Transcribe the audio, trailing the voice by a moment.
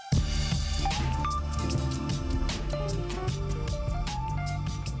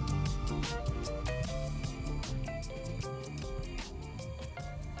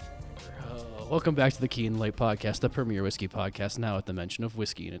Welcome back to the Key and Light Podcast, the premier whiskey podcast, now at the mention of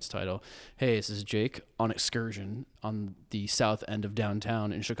whiskey in its title. Hey, this is Jake on excursion on the south end of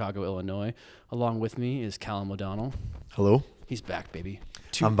downtown in Chicago, Illinois. Along with me is Callum O'Donnell. Hello. He's back, baby.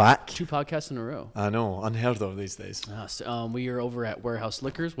 I'm back. 2 podcasts in a row. I know, unheard of these days. We are over at Warehouse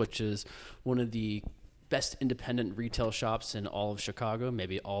Liquors, which is one of the best independent retail shops in all of Chicago,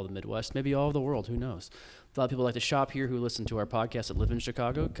 maybe all the Midwest, maybe all of the world, who knows. A lot of people like to shop here who listen to our podcast that live in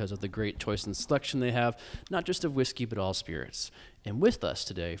Chicago because of the great choice and selection they have, not just of whiskey, but all spirits. And with us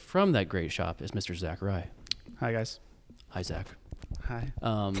today from that great shop is Mr. Zak Rye. Hi, guys. Hi, Zach. Hi.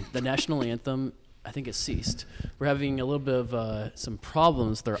 The national anthem, I think, has ceased. We're having a little bit of some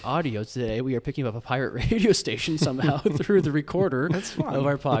problems with our audio today. We are picking up a pirate radio station somehow through the recorder of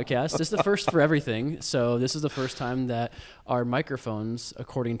our podcast. This is the first for everything. So this is the first time that our microphones,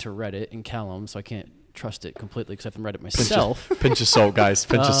 according to Reddit and Callum, so I can't trust it completely because I haven't read it myself. Pinch of salt, guys.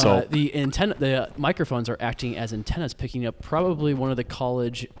 Pinch of salt. The microphones are acting as antennas, picking up probably one of the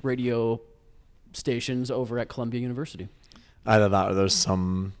college radio stations over at Columbia University. Either that or there's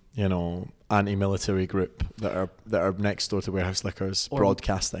some, anti-military group that are next door to Warehouse Liquors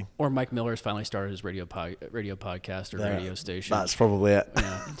broadcasting. Or Mike Miller's finally started his radio podcast or radio station. That's probably it.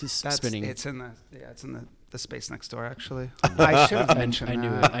 Yeah, just spinning. It's in the space next door, actually. I should have mentioned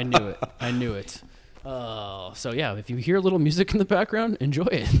that. I knew it. So yeah, if you hear a little music in the background, enjoy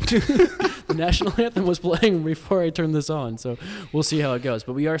it. The national anthem was playing before I turned this on, so we'll see how it goes.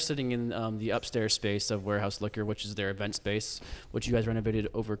 But we are sitting in the upstairs space of Warehouse Liquor, which is their event space, which you guys renovated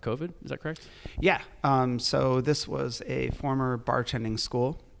over COVID. Is that correct? Yeah. So this was a former bartending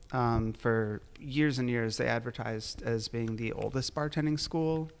school. For years and years, they advertised as being the oldest bartending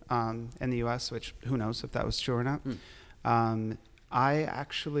school in the U.S., which who knows if that was true or not.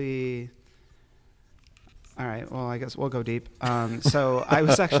 All right, well, I guess we'll go deep. So I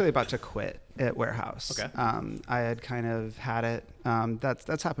was actually about to quit at Warehouse. Okay. I had kind of had it.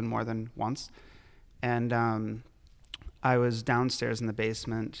 That's happened more than once. And I was downstairs in the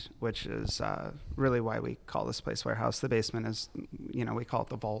basement, which is really why we call this place Warehouse. The basement is, we call it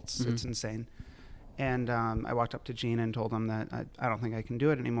the vaults. Mm-hmm. It's insane. And I walked up to Gene and told him that I don't think I can do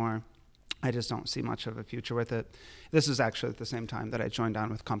it anymore. I just don't see much of a future with it. This is actually at the same time that I joined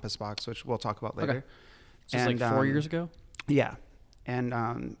on with Compass Box, which we'll talk about later. Okay. So it's like 4 years ago? Yeah.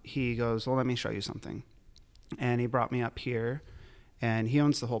 And he goes, well, let me show you something. And he brought me up here, and he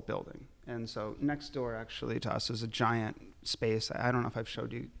owns the whole building. And so next door, actually, to us is a giant space. I don't know if I've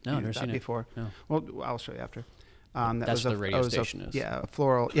showed you that before. No. Well, I'll show you after. That's what the radio station is. Yeah, a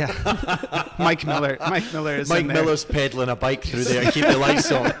floral. Yeah. Mike Miller is Mike in there. Miller's pedaling a bike through there to keep the lights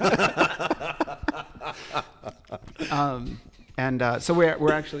on. So we're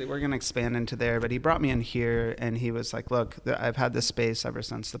going to expand into there, but he brought me in here and he was like, look, I've had this space ever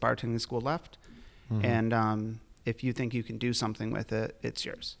since the bartending school left. Mm-hmm. And if you think you can do something with it, it's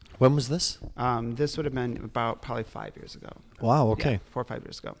yours. When was this? This would have been about probably 5 years ago. Wow. Okay. Yeah, 4 or 5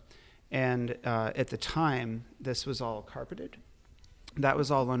 years ago. And at the time, this was all carpeted. That was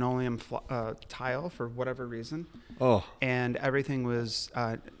all linoleum tile for whatever reason. Oh. And everything was...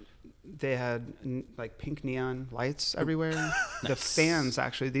 they had like pink neon lights everywhere. Nice. The fans,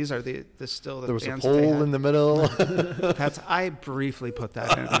 actually, these are the still the there was fans a pole in the middle. I briefly put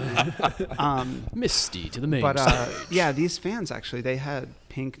that in. Misty to the main stage. Yeah, these fans actually, they had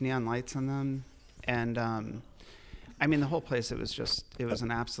pink neon lights on them, and the whole place, it was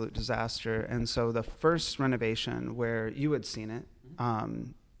an absolute disaster. And so the first renovation where you had seen it, I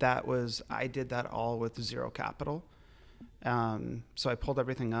did that all with zero capital. So I pulled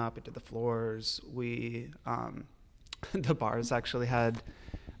everything up. I did the floors. The bars actually had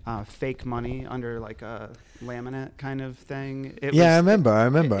fake money under like a laminate kind of thing. I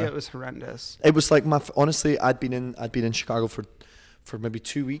remember. It was horrendous. It was like honestly, I'd been in Chicago for maybe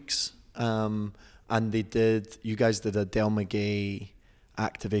 2 weeks, and you guys did a Del Maguey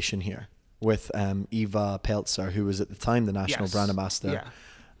activation here with Eva Peltzer, who was at the time the national brand ambassador. Yeah.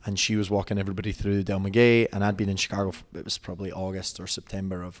 And she was walking everybody through Del Maguey, and I'd been in Chicago, it was probably August or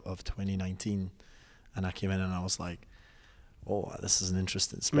September of 2019. And I came in and I was like, oh, this is an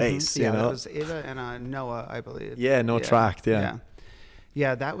interesting space. Mm-hmm. Yeah, it was Ava and Noah, I believe. Yeah, Noah Tract, yeah.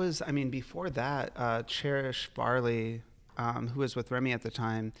 Yeah, that was, before that, Cherish Farley, who was with Remy at the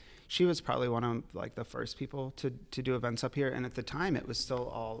time, she was probably one of like the first people to do events up here. And at the time, it was still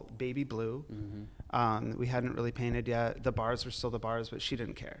all baby blue. Mm-hmm. We hadn't really painted yet. The bars were still the bars, but she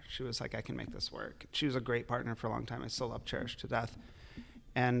didn't care. She was like, I can make this work. She was a great partner for a long time. I still love Cherish to death.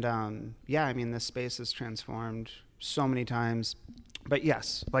 And this space has transformed so many times. But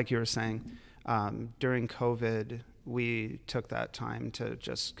yes, like you were saying, during COVID, we took that time to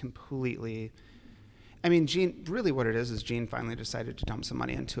just completely, I mean, Gene, really what it is Gene finally decided to dump some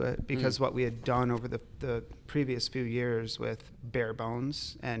money into it, because what we had done over the previous few years with bare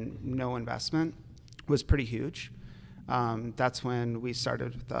bones and no investment was pretty huge. That's when we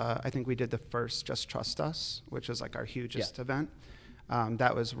started with, I think we did the first Just Trust Us, which is like our hugest event.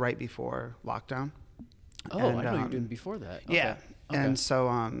 That was right before lockdown. Oh, And, I know you were doing before that. Okay. Yeah. Okay. And so,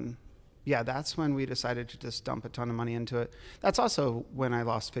 that's when we decided to just dump a ton of money into it. That's also when I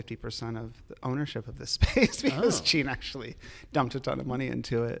lost 50% of the ownership of this space, because Gene actually dumped a ton of money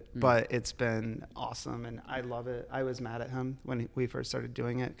into it. But it's been awesome, and I love it. I was mad at him when we first started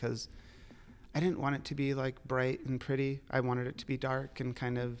doing it, because I didn't want it to be like bright and pretty. I wanted it to be dark and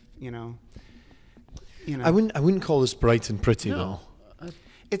kind of, you know. I wouldn't call this bright and pretty though.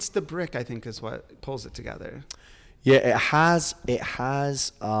 It's the brick, I think, is what pulls it together. Yeah, it has.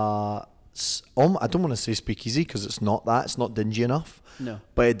 I don't want to say speakeasy, because it's not that. It's not dingy enough. No.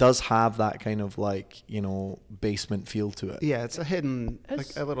 But it does have that kind of like, basement feel to it. Yeah, it's a hidden, like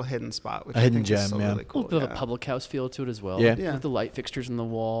a little hidden spot, which A I hidden think gem, is so yeah. really cool. A little bit of a public house feel to it as well. Yeah. Yeah. With the light fixtures in the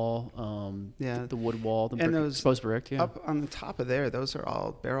wall, the wood wall, the And brick, those exposed brick, yeah. Up on the top of there, those are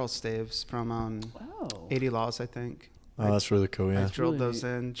all barrel staves from 80 Laws, I think. Oh, that's really cool, I yeah. drilled really those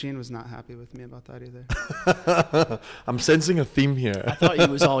in. Gene was not happy with me about that either. I'm sensing a theme here. I thought it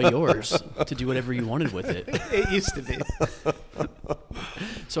was all yours to do whatever you wanted with it. It used to be.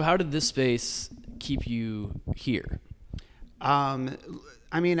 So how did this space keep you here? I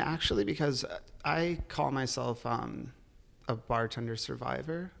mean, actually, because I call myself a bartender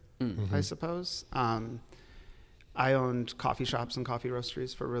survivor, I suppose. I owned coffee shops and coffee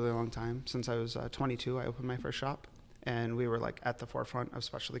roasteries for a really long time. Since I was 22, I opened my first shop, and we were like at the forefront of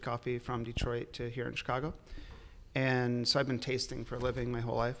specialty coffee from Detroit to here in Chicago. And so I've been tasting for a living my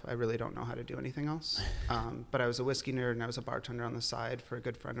whole life. I really don't know how to do anything else. But I was a whiskey nerd, and I was a bartender on the side for a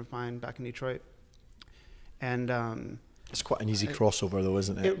good friend of mine back in Detroit. And it's quite an easy crossover, though,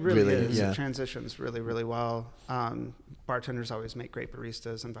 isn't it? It really is. Yeah. It transitions really, really well. Bartenders always make great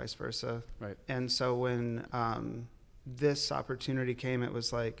baristas and vice versa. Right. And so when this opportunity came, it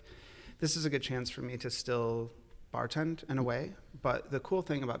was like, this is a good chance for me to still bartend in a way. But the cool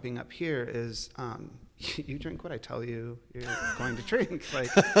thing about being up here is you drink what I tell you you're going to drink. Like,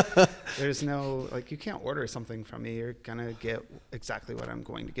 there's no, like, you can't order something from me. You're going to get exactly what I'm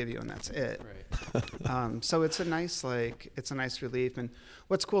going to give you, and that's it. Right. So it's a nice relief. And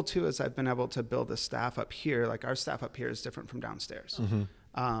what's cool too is I've been able to build a staff up here. Like, our staff up here is different from downstairs.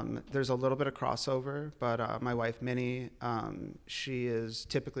 There's a little bit of crossover, but my wife Minnie, she is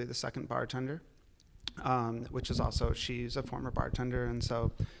typically the second bartender, which is also, she's a former bartender, and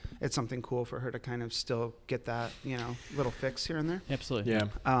so it's something cool for her to kind of still get that, little fix here and there. Absolutely. Yeah.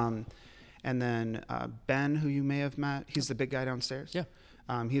 And then Ben, who you may have met, he's the big guy downstairs. Yeah.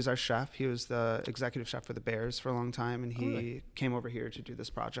 He's our chef. He was the executive chef for the Bears for a long time, and he came over here to do this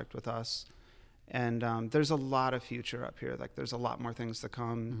project with us. And there's a lot of future up here. Like, there's a lot more things to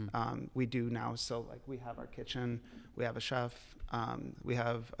come. We do now. So, like, we have our kitchen. We have a chef. We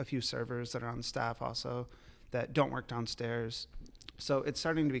have a few servers that are on staff also that don't work downstairs. So it's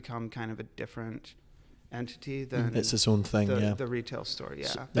starting to become kind of a different entity than it's its own thing, the retail store. Yeah.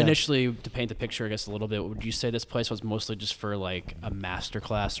 So initially, to paint the picture, I guess, a little bit, would you say this place was mostly just for like a master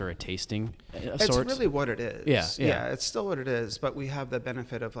class or a tasting of It's sorts? really what it is. Yeah. It's still what it is, but we have the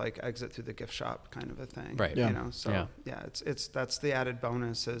benefit of like exit through the gift shop kind of a thing. Right. Yeah. So it's that's the added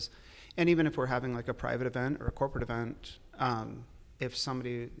bonus is, and even if we're having like a private event or a corporate event, if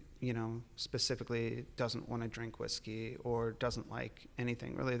somebody, specifically doesn't want to drink whiskey or doesn't like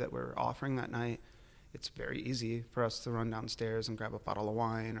anything really that we're offering that night, it's very easy for us to run downstairs and grab a bottle of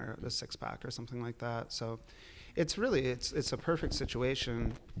wine or a 6-pack or something like that. So it's really, it's a perfect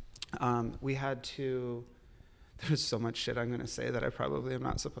situation. We had to, there's so much shit I'm going to say that I probably am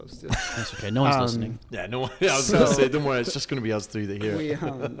not supposed to. That's okay. No one's listening. Yeah, no one. Yeah, I was going to say, don't worry, it's just going to be us three that hear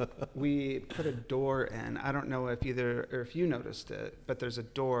it. We put a door in. I don't know if you noticed it, but there's a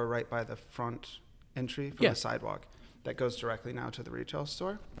door right by the front entry from the sidewalk that goes directly now to the retail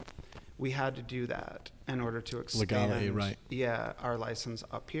store. We had to do that in order to expand legality, right? Yeah, our license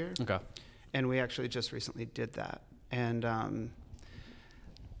up here. Okay. And we actually just recently did that. And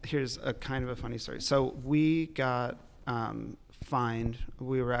here's a kind of a funny story. So we got fined.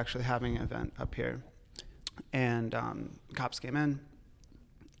 We were actually having an event up here, and cops came in,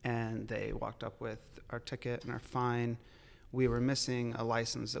 and they walked up with our ticket and our fine. We were missing a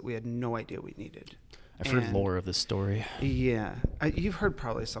license that we had no idea we needed. I've heard lore of this story. Yeah. You've heard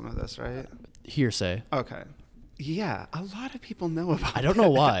probably some of this, right? Hearsay. Okay. Yeah, a lot of people know about it. I don't know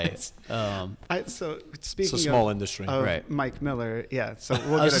why. So speaking It's a small industry. of Right. Mike Miller, yeah. So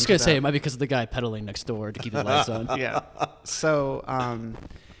we'll I was get just into going to say that. it might be because of the guy pedaling next door to keep the lights on. Yeah. So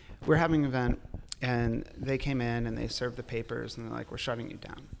we're having an event, and they came in and they served the papers, and they're like, "We're shutting you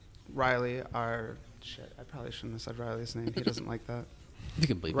down." Riley, I probably shouldn't have said Riley's name. He doesn't like that. You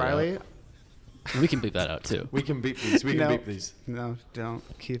can bleep Riley. it out. We can bleep that out too. We can beep these. We can No. beep these. No, don't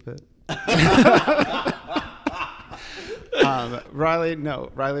keep it.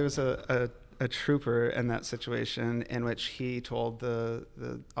 Riley was a trooper in that situation, in which he told the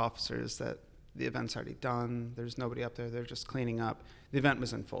officers that the event's already done. There's nobody up there. They're just cleaning up. The event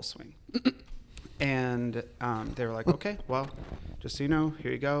was in full swing. And they were like, okay, well, just so you know,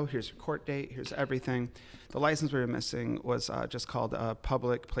 here you go. Here's your court date. Here's everything. The license we were missing was just called a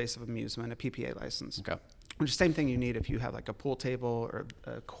public place of amusement, a PPA license. Okay. Which is the same thing you need if you have like a pool table or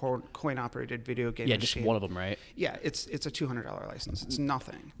a coin-operated video game Yeah, machine. just one of them, right? Yeah, it's a $200 license. It's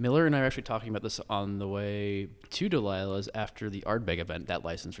nothing. Miller and I were actually talking about this on the way to Delilah's after the Ardbeg event, that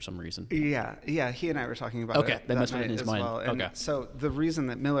license for some reason. Yeah, he and I were talking about Okay, it that must have night been in his as mind. well. And Okay. so the reason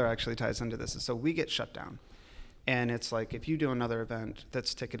that Miller actually ties into this is so we get shut down. And it's like, if you do another event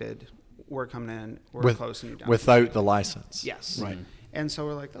that's ticketed, we're coming in, we're closing you down. Without the license. Yes. Right. And so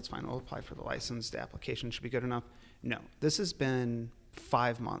we're like, that's fine. We'll apply for the license. The application should be good enough. No, this has been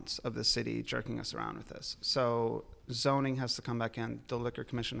 5 months of the city jerking us around with this. So zoning has to come back in. The liquor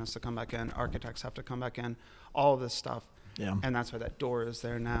commission has to come back in. Architects have to come back in. All of this stuff. Yeah. And that's why that door is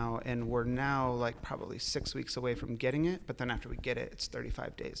there now. And we're now like probably 6 weeks away from getting it. But then after we get it, it's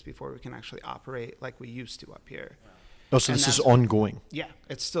 35 days before we can actually operate like we used to up here. Oh, so And this is that's- ongoing. Yeah,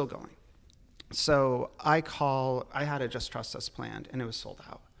 it's still going. So I had a Just Trust Us planned, and it was sold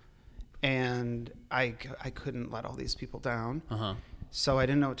out. And I couldn't let all these people down. Uh-huh. So I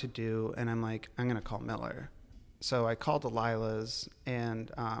didn't know what to do, and I'm like, I'm going to call Miller. So I called Delilah's,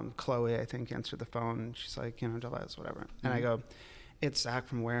 and Chloe, I think, answered the phone. She's like, Delilah's, whatever. And I go, it's Zach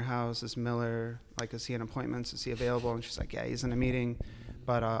from Warehouse. Is Miller, like, is he in appointments? Is he available? And she's like, yeah, he's in a meeting,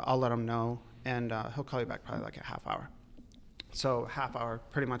 but I'll let him know, and he'll call you back probably like a half hour. So half hour,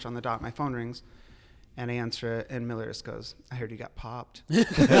 pretty much on the dot, my phone rings, and I answer it, and Miller just goes, I heard you got popped. And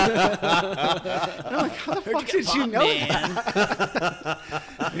I'm like, how the fuck did you know that?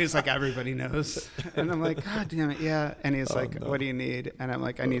 And he's like, everybody knows. And I'm like, God damn it, yeah. And he's like, what do you need? And I'm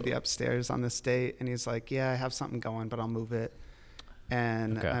like, I need the upstairs on this date. And he's like, yeah, I have something going, but I'll move it.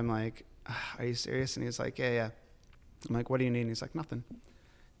 And Okay. I'm like, are you serious? And he's like, yeah. I'm like, what do you need? And he's like, nothing.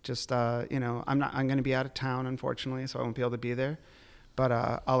 Just, I'm going to be out of town, unfortunately, so I won't be able to be there. But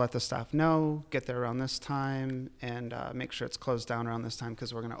I'll let the staff know, get there around this time, and make sure it's closed down around this time,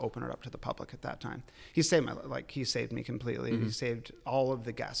 because we're going to open it up to the public at that time. He saved he saved me completely. Mm-hmm. He saved all of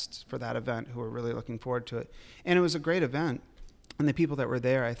the guests for that event who were really looking forward to it. And it was a great event. And the people that were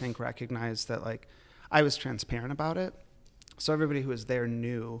there, I think, recognized that, like, I was transparent about it. So everybody who was there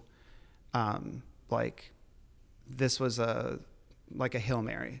knew, this was a Hail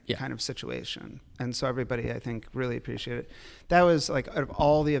Mary kind of situation. And so everybody, I think, really appreciated it. That was, like, out of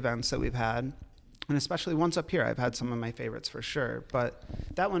all the events that we've had, and especially ones up here, I've had some of my favorites for sure. But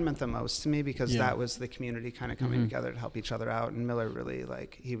that one meant the most to me, because that was the community kind of coming together to help each other out. And Miller really,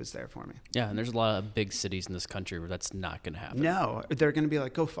 he was there for me. Yeah, and there's a lot of big cities in this country where that's not going to happen. No, they're going to be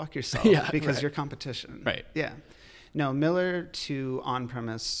like, go fuck yourself, because right. you're competition. Right. Yeah. No, Miller to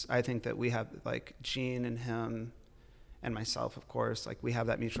on-premise, I think that we have, like, Gene and him and myself, of course, like, we have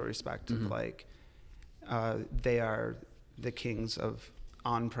that mutual respect of, like, they are the kings of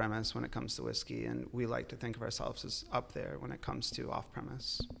on-premise when it comes to whiskey, and we like to think of ourselves as up there when it comes to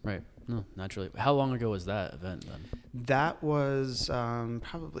off-premise. Right. No, naturally. How long ago was that event then? That was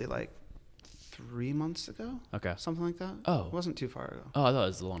probably like 3 months ago. Okay. Something like that. Oh. It wasn't too far ago. Oh, I thought it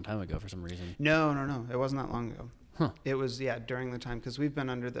was a long time ago for some reason. No. It wasn't that long ago. Huh. It was, during the time, because we've been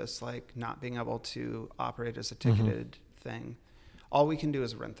under this, like, not being able to operate as a ticketed thing. All we can do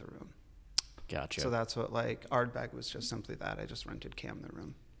is rent the room. Gotcha. So that's what, like, Ardbeg was just simply that. I just rented Cam the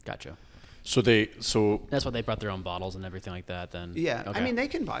room. Gotcha. So That's why they brought their own bottles and everything like that then. Yeah. Okay. I mean, they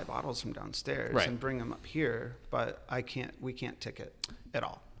can buy bottles from downstairs Right. and bring them up here, but we can't ticket at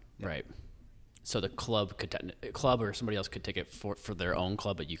all. Yeah. Right. So the club club or somebody else could take it for their own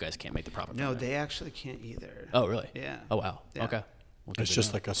club, but you guys can't make the profit. No, from it. they actually can't either. Oh, really? Yeah. Oh, wow. Yeah. Okay. Well, good it's to just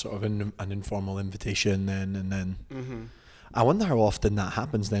know. like a sort of an informal invitation then, and then Mm-hmm. I wonder how often that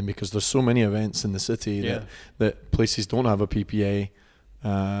happens then, because there's so many events in the city that places don't have a PPA,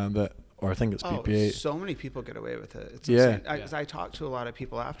 or I think it's PPA. Oh, so many people get away with it. It's Yeah. insane. I talked to a lot of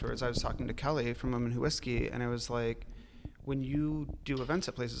people afterwards. I was talking to Kelly from Women Who Whiskey, and I was like, when you do events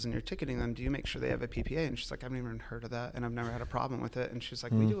at places and you're ticketing them, do you make sure they have a PPA? And she's like, I've never even heard of that, and I've never had a problem with it. And she's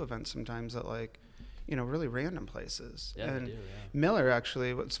like, we do events sometimes at like, really random places. Yeah, and we do, yeah. Miller,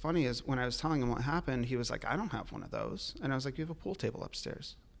 actually, what's funny is when I was telling him what happened, he was like, I don't have one of those. And I was like, you have a pool table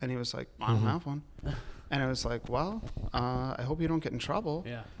upstairs. And he was like, I don't have one. And I was like, well, I hope you don't get in trouble.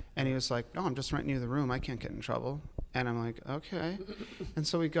 Yeah. And he was like, no, I'm just renting you the room. I can't get in trouble. And I'm like, okay. And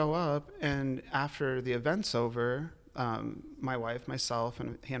so we go up, and after the event's over, my wife, myself,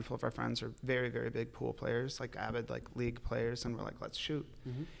 and a handful of our friends are very, very big pool players, like avid league players, and we're like, let's shoot.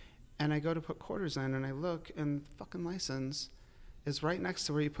 And I go to put quarters in, and I look, and the fucking license is right next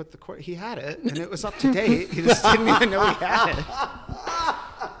to where you put the quarter. He had it, and it was up to date. He just didn't even know he had it.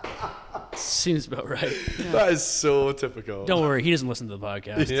 Seems about right. Yeah. That is so typical. Don't worry, he doesn't listen to the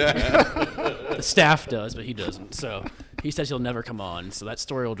podcast. Yeah. The staff does, but he doesn't. So he says he'll never come on. So that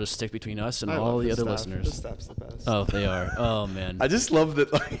story will just stick between us and all the other listeners. The staff's the best. Oh, they are. Oh, man. I just love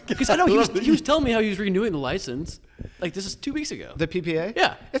that. Because I know he was telling me how he was renewing the license. Like, this is 2 weeks ago. The PPA?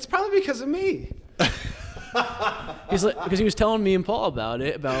 Yeah. It's probably because of me. He's like, because he was telling me and Paul about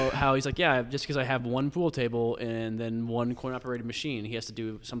how he's like, yeah, just because I have one pool table and then one coin operated machine, he has to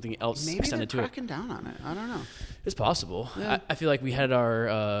do something else extended to it. Maybe they're cracking down on it. I don't know. It's possible. Yeah. I feel like we had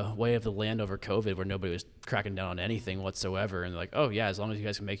our way of the land over COVID where nobody was cracking down on anything whatsoever. And like, oh yeah, as long as you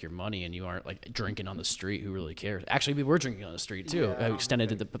guys can make your money and you aren't like drinking on the street, who really cares? Actually, we were drinking on the street too. Yeah,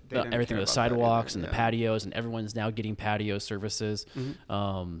 Extended to everything to the sidewalks and the patios, and everyone's now getting patio services.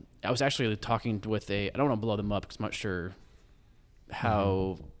 I was actually talking with I don't want to blow them up because I'm not sure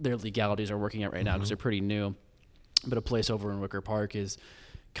how their legalities are working out right now because they're pretty new. But a place over in Wicker Park is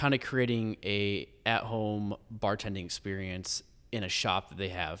kind of creating a at-home bartending experience in a shop that they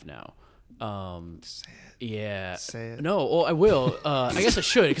have now. Say it. Yeah. Say it. No, well, I will. I guess I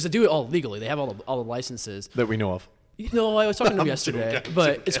should because they do it all legally. They have all the licenses that we know of. No, I was talking to them yesterday,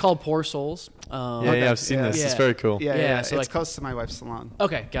 but it's called Poor Souls. I've seen this. Yeah. It's very cool. Yeah. So it's close to my wife's salon.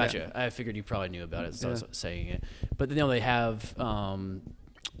 Okay, gotcha. I figured you probably knew about it, so I was saying it. But they have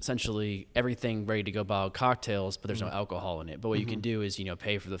essentially everything ready to go bottled cocktails, but there's no alcohol in it. But what you can do is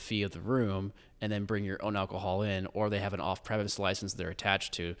pay for the fee of the room and then bring your own alcohol in, or they have an off-premise license they're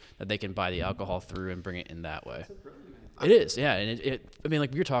attached to that they can buy the alcohol through and bring it in that way. It is, yeah. And I mean,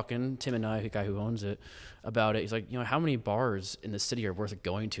 like we were talking, Tim and I, the guy who owns it, about it. He's like, how many bars in the city are worth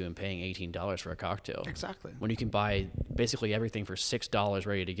going to and paying $18 for a cocktail? Exactly. When you can buy basically everything for $6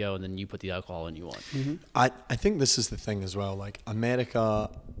 ready to go, and then you put the alcohol in you want. I think this is the thing as well. Like America,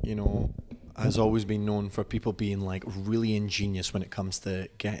 has always been known for people being like really ingenious when it comes to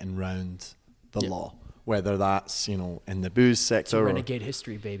getting around the law. Whether that's in the booze sector, it's renegade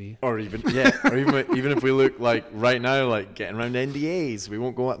history, baby, or even even if we look like right now, like getting around NDAs, we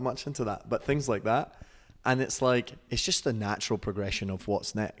won't go much into that, but things like that. And it's like it's just the natural progression of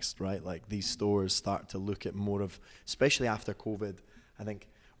what's next, right? Like these stores start to look at more of, especially after COVID, I think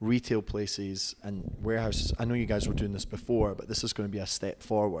retail places and warehouses. I know you guys were doing this before, but this is going to be a step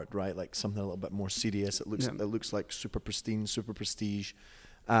forward, right? Like something a little bit more serious. It looks like super pristine, super prestige.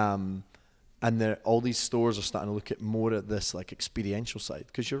 And all these stores are starting to look at more at this like experiential side.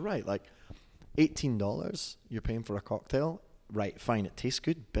 Because you're right, like $18 you're paying for a cocktail. Right, fine, it tastes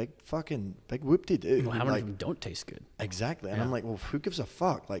good. Big whoop-de-doo. Well, how many of them don't taste good? Exactly. And I'm like, well, who gives a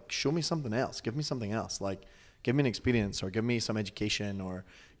fuck? Like, show me something else. Give me something else. Like, give me an experience or give me some education or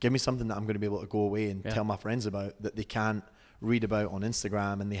give me something that I'm going to be able to go away and tell my friends about that they can't read about on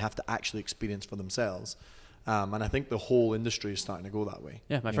Instagram and they have to actually experience for themselves. And I think the whole industry is starting to go that way.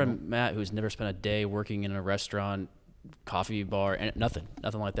 Yeah, my friend Matt, who's never spent a day working in a restaurant, coffee bar, and nothing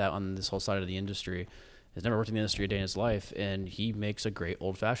like that on this whole side of the industry, has never worked in the industry a day in his life, and he makes a great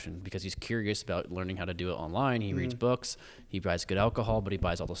old-fashioned because he's curious about learning how to do it online. He reads books, he buys good alcohol, but he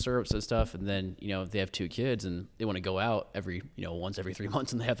buys all the syrups and stuff, and then, they have 2 kids, and they want to go out once every 3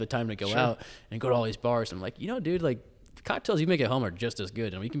 months, and they have the time to go out and go to all these bars. And I'm like, dude, like, cocktails you make at home are just as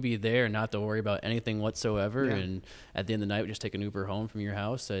good, and we can be there and not have to worry about anything whatsoever. And at the end of the night, we just take an Uber home from your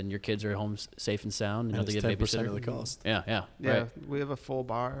house, and your kids are home safe and sound, and they get a babysitter. Of the cost. Yeah. Right. We have a full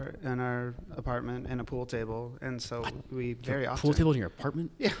bar in our apartment and a pool table, and so we very often pool table in your apartment.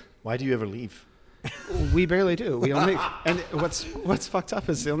 Yeah. Why do you ever leave? We barely do. We only and what's fucked up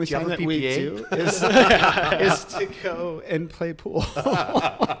is the only time that we do is to go and play pool.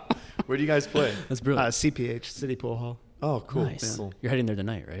 Where do you guys play? That's brilliant. CPH, City Pool Hall. Oh, cool. Nice. Cool. You're heading there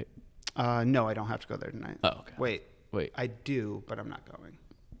tonight, right? No, I don't have to go there tonight. Oh, okay. Wait. I do, but I'm not going.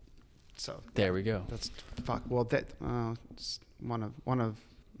 So there we go. That's fuck. Well, it's one of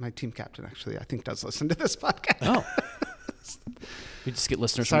my team captain actually, I think, does listen to this podcast. Oh. We just get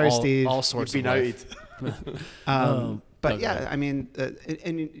listeners Sorry, from Steve. all sorts of life. But yeah, I mean,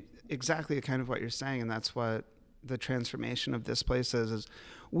 and exactly kind of what you're saying, and that's what the transformation of this place is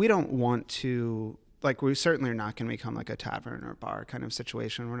we don't want to, like, we certainly are not going to become like a tavern or bar kind of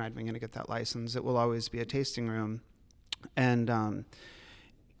situation. We're not even going to get that license. It will always be a tasting room. And,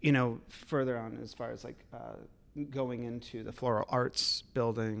 further on as far as like going into the Floral Arts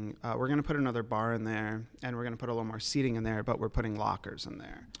building, we're going to put another bar in there, and we're going to put a little more seating in there, but we're putting lockers in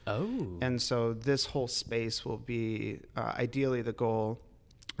there. Oh. And so this whole space will be, ideally the goal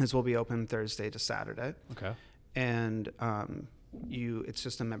is we'll be open Thursday to Saturday. Okay. And it's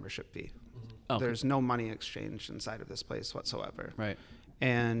just a membership fee. Okay. There's no money exchanged inside of this place whatsoever. Right.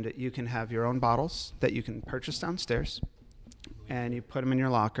 And you can have your own bottles that you can purchase downstairs, and you put them in your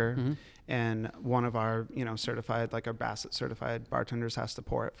locker. Mm-hmm. And one of our, certified, like our Bassett certified bartenders has to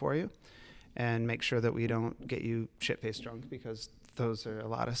pour it for you and make sure that we don't get you shit-faced drunk, because those are a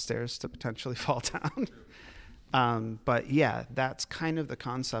lot of stairs to potentially fall down. But yeah, that's kind of the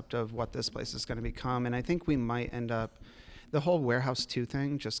concept of what this place is going to become. And I think we might end up, the whole Warehouse 2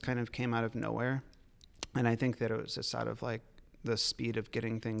 thing just kind of came out of nowhere. And I think that it was just out of like the speed of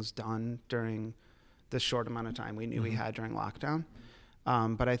getting things done during the short amount of time we knew we had during lockdown.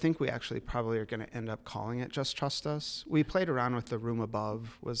 But I think we actually probably are going to end up calling it Just Trust Us. We played around with the room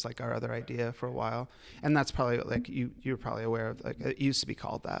above, was like our other idea for a while. And that's probably like, you're probably aware of, like, it used to be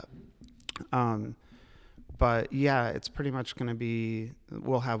called that. But yeah, it's pretty much going to be,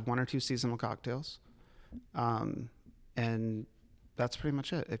 we'll have 1 or 2 seasonal cocktails. And that's pretty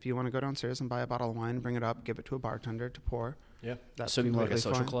much it. If you want to go downstairs and buy a bottle of wine, bring it up, give it to a bartender to pour. Yeah. That's so like a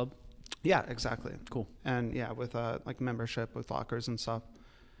social fine. club? Yeah, exactly. Cool. And yeah, with like membership with lockers and stuff.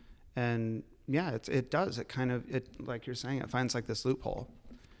 And yeah, it does. It kind of, like you're saying, it finds like this loophole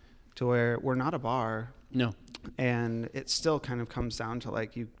to where we're not a bar. No. And it still kind of comes down to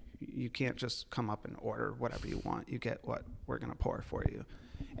like, you can't just come up and order whatever you want. You get what we're going to pour for you.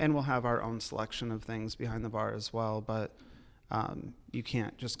 And we'll have our own selection of things behind the bar as well. But you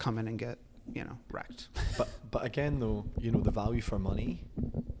can't just come in and get, wrecked. But again, though, the value for money,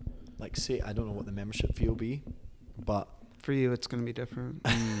 like, say, I don't know what the membership fee will be, but for you, it's going to be different.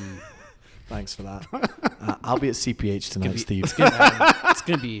 Thanks for that. I'll be at CPH tonight, Steve. It's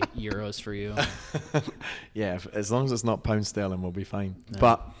going to be euros for you. Yeah, as long as it's not pound sterling, we'll be fine. No.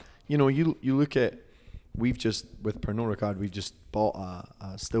 But, you look at, with Pernod Ricard, we've just bought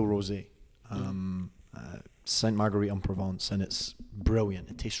a still rosé, Saint Marguerite en Provence, and it's brilliant.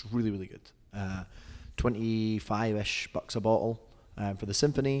 It tastes really, really good. 25-ish bucks a bottle for the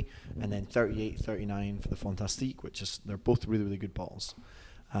Symphony, and then 38, 39 for the Fantastique, they're both really, really good bottles.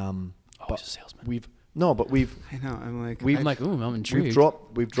 But he's a salesman. we've I know. I'm like, I'm intrigued.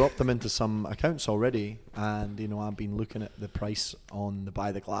 We've dropped them into some accounts already, and I've been looking at the price on the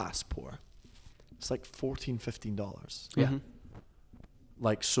by the glass pour. It's like $14-15. Yeah. Mm-hmm.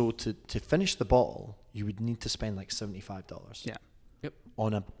 Like, so to finish the bottle, you would need to spend like $75. Yeah. Yep.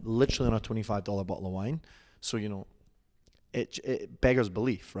 Literally on a $25 bottle of wine. So, it beggars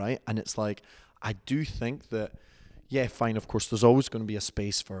belief, right? And it's like, I do think that, yeah, fine, of course, there's always going to be a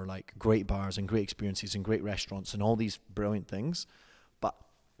space for like great bars and great experiences and great restaurants and all these brilliant things. But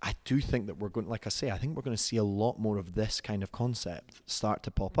I do think that I think we're going to see a lot more of this kind of concept start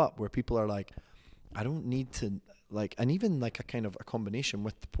to pop up, where people are like, I don't need to, like, and even like a kind of a combination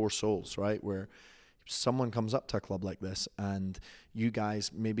with the Poor Souls, right? Where someone comes up to a club like this, and you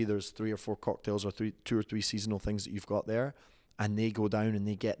guys, maybe there's 3 or 4 cocktails or 2 or 3 seasonal things that you've got there, and they go down and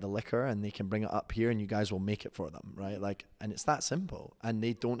they get the liquor and they can bring it up here, and you guys will make it for them, right? Like, and it's that simple, and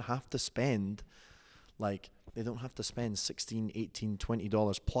they don't have to spend $16, $18,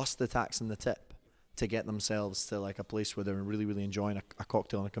 $20 plus the tax and the tip to get themselves to like a place where they're really, really enjoying a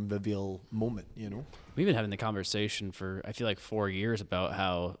cocktail and a convivial moment, We've been having the conversation for, I feel like, 4 years about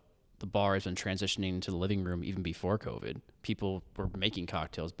how the bar has been transitioning to the living room even before COVID. People were making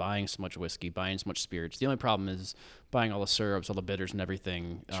cocktails, buying so much whiskey, buying so much spirits. The only problem is buying all the syrups, all the bitters and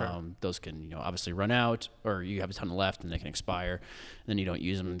everything. Sure. Those can, obviously run out, or you have a ton left and they can expire. And then you don't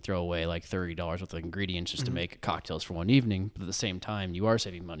use them and throw away like $30 worth of ingredients just to make cocktails for one evening. But at the same time, you are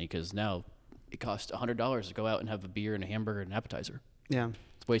saving money, because now it costs $100 to go out and have a beer and a hamburger and an appetizer. Yeah.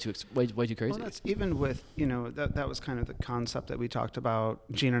 It's way too crazy. Well, that's even with, that was kind of the concept that we talked about.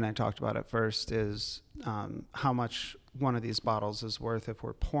 Gina and I talked about at first, is how much one of these bottles is worth if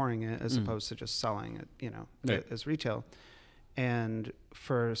we're pouring it as opposed to just selling it, Right. as retail. And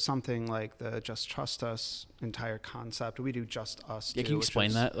for something like the Just Trust Us entire concept, we do Just Us. Yeah, too, can you explain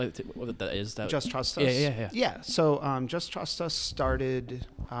is that? Like, what that is? That Just Trust Us? Yeah. Yeah. So Just Trust Us started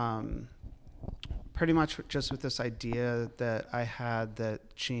pretty much just with this idea that I had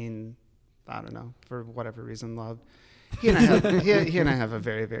that Gene, I don't know, for whatever reason, loved. He and I have a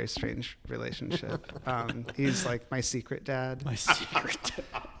very, very strange relationship. He's like my secret dad. My secret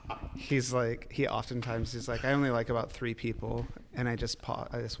dad. He's like, he's like, I only like about 3 people, and I just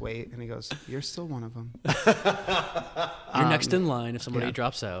wait, and he goes, "You're still one of them." You're next in line if somebody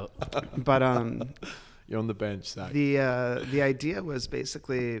drops out. But you're on the bench, Zach. the idea was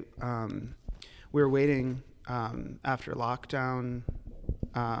basically we were waiting after lockdown.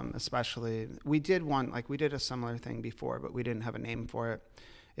 Especially, we did a similar thing before, but we didn't have a name for it.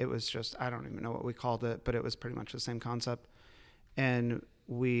 It was just, I don't even know what we called it, but it was pretty much the same concept. And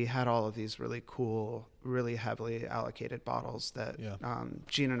we had all of these really cool, really heavily allocated bottles that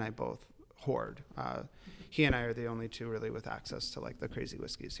Gene and I both hoard. He and I are the only two really with access to like the crazy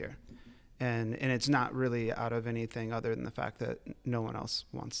whiskeys here. And it's not really out of anything other than the fact that no one else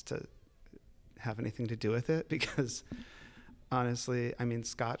wants to have anything to do with it, because honestly, I mean,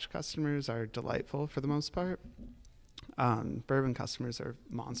 Scotch customers are delightful for the most part. Bourbon customers are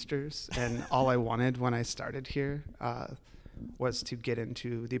monsters. And all I wanted when I started here was to get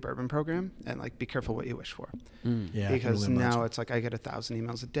into the bourbon program and like be careful what you wish for. Because now it's like I get 1,000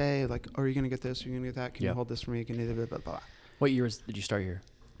 emails a day. Like, oh, are you going to get this? Are you going to get that? Can you hold this for me? Can you blah, blah, blah. What years did you start here?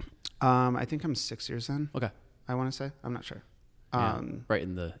 I think I'm 6 years in. Okay. I want to say. I'm not sure. Right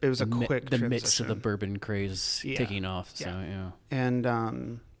in the it was a quick the midst of the bourbon craze taking off. So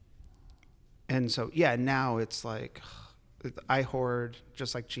and so now it's like I hoard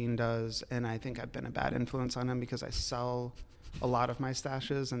just like Gene does, and I think I've been a bad influence on him because I sell a lot of my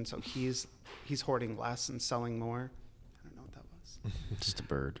stashes, and so he's hoarding less and selling more. I don't know what that was. Just a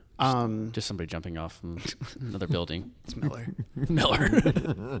bird. Just somebody jumping off from another building. It's Miller.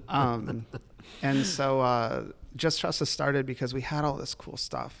 And so Just Trust has started because we had all this cool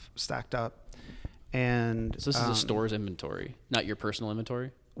stuff stacked up. And so this is a store's inventory, not your personal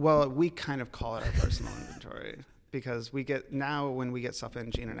inventory? Well, we kind of call it our personal inventory because when we get stuff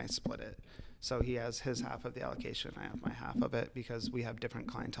in, Gene and I split it. So he has his half of the allocation, I have my half of it, because we have different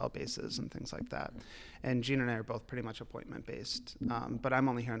clientele bases and things like that. And Gene and I are both pretty much appointment based, but I'm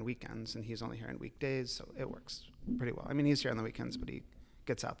only here on weekends and he's only here on weekdays, so it works pretty well. I mean, he's here on the weekends, but he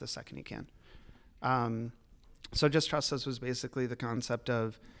gets out the second he can. So Just Trust Us was basically the concept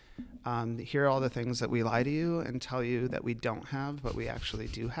of here are all the things that we lie to you and tell you that we don't have, but we actually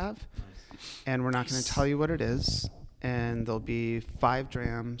do have. And we're not going to tell you what it is. And there'll be 5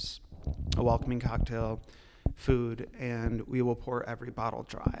 drams, a welcoming cocktail, food, and we will pour every bottle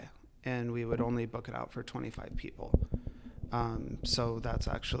dry. And we would only book it out for 25 people. So that's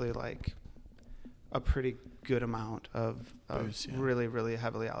actually like a pretty good amount of really, really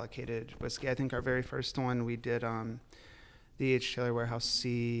heavily allocated whiskey. I think our very first one we did the H. Taylor Warehouse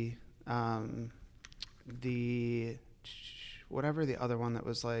C, the whatever the other one that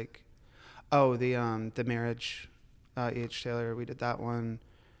was like, the Marriage H. Taylor, we did that one.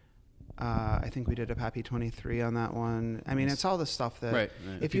 I think we did a Pappy 23 on that one. I mean, it's all the stuff that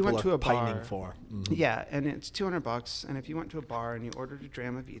if you went to a bar, and it's $200. And if you went to a bar and you ordered a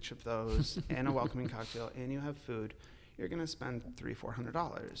dram of each of those and a welcoming cocktail and you have food, you're going to spend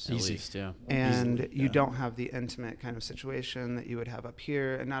 $300-400 at least, and you don't have the intimate kind of situation that you would have up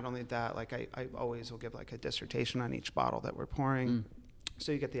here. And not only that, like I always will give like a dissertation on each bottle that we're pouring,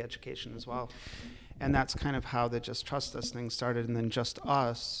 so you get the education as well. And that's kind of how the Just Trust Us thing started. And then Just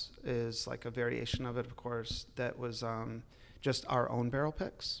Us is like a variation of it, of course, that was just our own barrel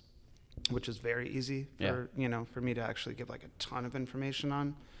picks, which is very easy for me to actually give like a ton of information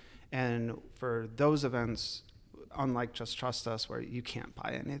on. And for those events, unlike Just Trust Us, where you can't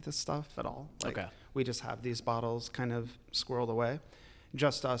buy any of this stuff at all. We just have these bottles kind of squirreled away.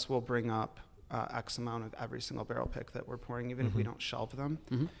 Just Us will bring up X amount of every single barrel pick that we're pouring, even if we don't shelve them.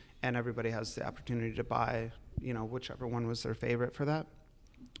 And everybody has the opportunity to buy, whichever one was their favorite for that.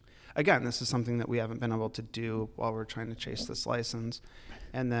 Again, this is something that we haven't been able to do while we're trying to chase this license.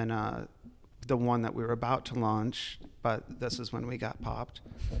 And then the one that we were about to launch, but this is when we got popped.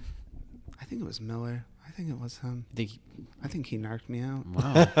 I think it was Miller. I think it was him. I think he narked me out.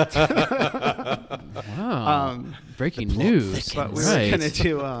 Wow. Wow. Breaking news. But we were going to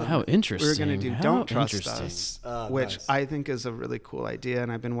do... how interesting. We were going to do Don't Trust Us, which I think is a really cool idea,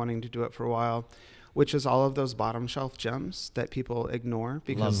 and I've been wanting to do it for a while, which is all of those bottom shelf gems that people ignore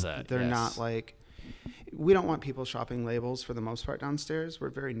because they're not like... We don't want people shopping labels for the most part downstairs. We're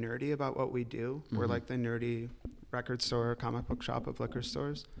very nerdy about what we do. We're like the nerdy record store, comic book shop of liquor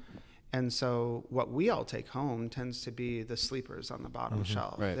stores. And so what we all take home tends to be the sleepers on the bottom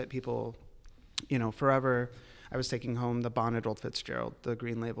shelf that people, forever. I was taking home the Bonned Old Fitzgerald, the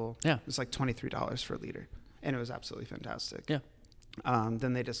green label. Yeah. It was like $23 for a liter. And it was absolutely fantastic. Yeah.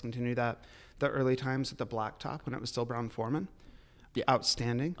 Then they discontinued that. The early times at the Black Top when it was still Brown Forman,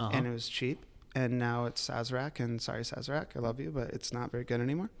 outstanding, and it was cheap. And now it's Sazerac, and sorry, Sazerac, I love you, but it's not very good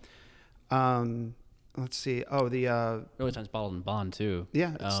anymore. Let's see. Oh, the early times bottled in bond too.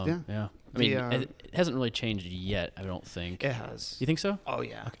 Yeah, yeah. I mean, it hasn't really changed yet. I don't think it has. You think so? Oh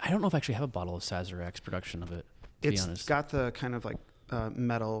yeah. I don't know if I actually have a bottle of Sazerac's production of it. To be honest, it's got the kind of like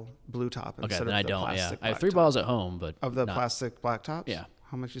metal blue top instead of the plastic. I have 3 bottles at home, but of the plastic black tops. Yeah.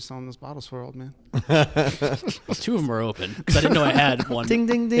 How much you selling those bottles for, old man? Well, 2 of them are open because I didn't know I had one. Ding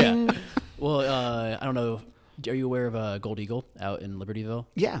ding ding. Yeah. Well, I don't know. Are you aware of Gold Eagle out in Libertyville?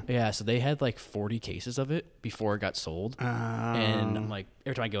 Yeah. Yeah, so they had like 40 cases of it before it got sold. And I'm like,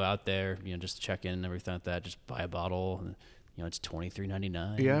 every time I go out there, just to check in and everything like that, just buy a bottle. And, it's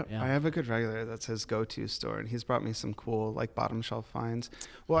 $23.99. Yeah, I have a good regular that's his go-to store, and he's brought me some cool like bottom shelf finds.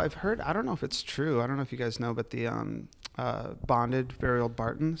 Well, I've heard, I don't know if it's true, I don't know if you guys know, but the bonded Varial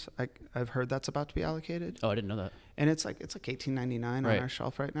Bartons, I've heard that's about to be allocated. Oh, I didn't know that. And it's like $18.99 on our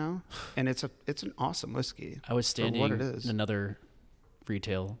shelf right now, and it's an awesome whiskey. I was standing for what it is. in another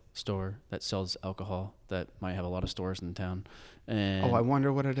retail store that sells alcohol that might have a lot of stores in town. And I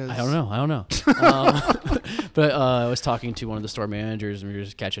wonder what it is. I don't know. But I was talking to one of the store managers, and we were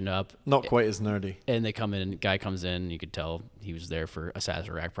just catching up. Not quite as nerdy. And they come in, and guy comes in, and you could tell he was there for a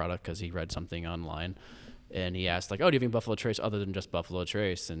Sazerac product because he read something online. And he asked, like, oh, do you have any Buffalo Trace other than just Buffalo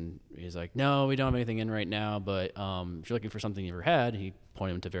Trace? And he's like, no, we don't have anything in right now. But if you're looking for something you ever had, he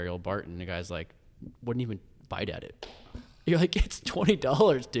pointed him to Very Old Barton. And the guy's like, wouldn't even bite at it. You're like, it's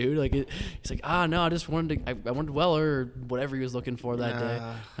 $20, dude. Like, he's like, no, I just wanted to, I wanted Weller or whatever he was looking for that day.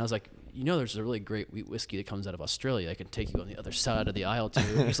 And I was like, there's a really great wheat whiskey that comes out of Australia. I can take you on the other side of the aisle to.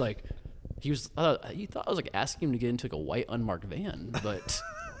 And he's like, he thought I was like asking him to get into like a white unmarked van, but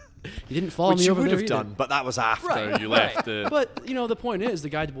he didn't follow me over there. Which you would have done, but that was after you left. But the point is, the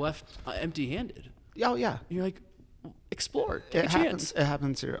guy left empty-handed. Oh yeah. And you're like, explore. It happens. It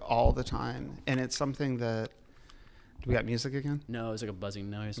happens here all the time, and it's something that. Do we got music again? No, it was like a buzzing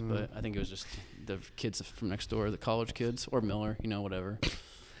noise, but I think it was just the kids from next door, the college kids, or Miller, whatever.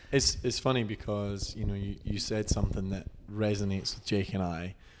 It's funny because you said something that resonates with Jake and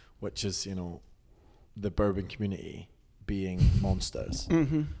I, which is the bourbon community being monsters.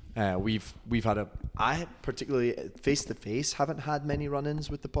 Mm-hmm. We've had I particularly face to face haven't had many run-ins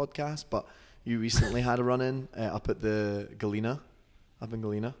with the podcast, but you recently had a run-in up at the Galena, up in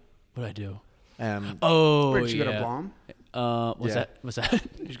Galena. What did I do? Where did you go to Blom? What's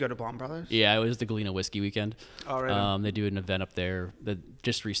that? Did you go to Blom Brothers? Yeah, it was the Galena Whiskey Weekend. All right. They do an event up there that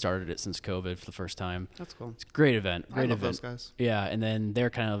just restarted it since COVID for the first time. That's cool. It's a great event. I love those guys. Yeah, and then they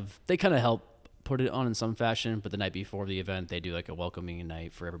kind of help put it on in some fashion, but the night before the event, they do like a welcoming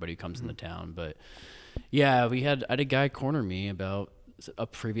night for everybody who comes in the town. But yeah, I had a guy corner me about a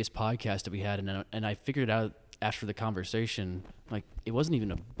previous podcast that we had, and I figured out after the conversation, like, it wasn't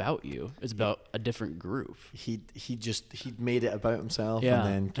even about you. It's about a different group. He'd made it about himself and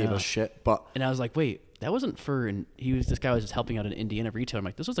then gave us shit. And I was like, wait, that wasn't for, and this guy was just helping out an Indiana retailer. I'm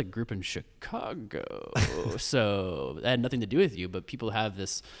like, this was a group in Chicago. So that had nothing to do with you, but people have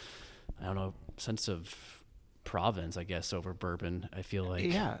this, I don't know, sense of province, I guess, over bourbon, I feel like.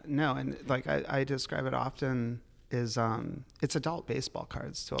 Yeah, no, and like I describe it often is it's adult baseball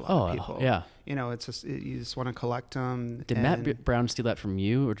cards to a lot of people. Yeah. It's just you just want to collect them. Did Matt Brown steal that from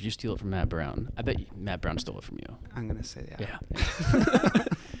you, or did you steal it from Matt Brown? I bet Matt Brown stole it from you. I'm gonna say yeah.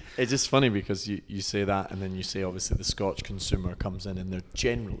 It's just funny because you say that, and then you say obviously the Scotch consumer comes in, and they're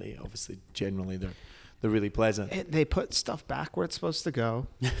generally they're really pleasant. They put stuff back where it's supposed to go.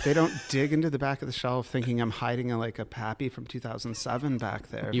 They don't dig into the back of the shelf thinking I'm hiding a Pappy from 2007 back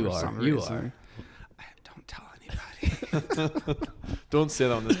there. You for are. Some you reason. are. Don't tell anybody. Don't say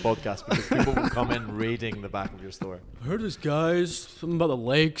that on this podcast because people will come in raiding the back of your store. I heard this guy's something about the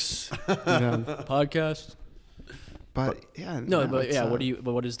lakes podcast. But yeah,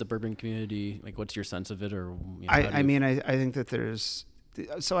 what is the bourbon community like? What's your sense of it, or I think that there's.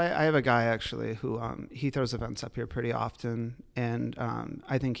 So I have a guy actually who he throws events up here pretty often, and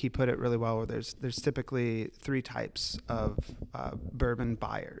I think he put it really well. Where there's typically 3 types of bourbon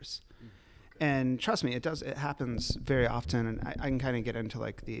buyers, and trust me, it happens very often. And I can kind of get into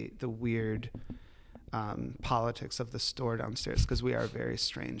like the weird politics of the store downstairs because we are a very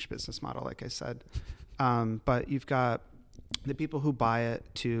strange business model, like I said. But you've got the people who buy it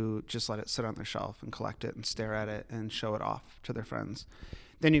to just let it sit on their shelf and collect it and stare at it and show it off to their friends.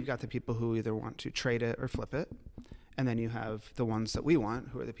 Then you've got the people who either want to trade it or flip it. And then you have the ones that we want,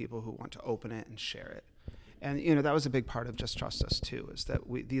 who are the people who want to open it and share it. And, that was a big part of Just Trust Us, too, is that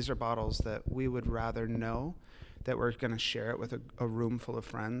these are bottles that we would rather know that we're going to share it with a room full of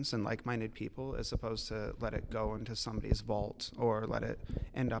friends and like-minded people, as opposed to let it go into somebody's vault or let it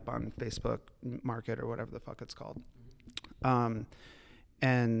end up on Facebook Market or whatever the fuck it's called.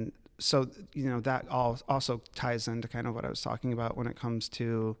 And so, that also ties into kind of what I was talking about when it comes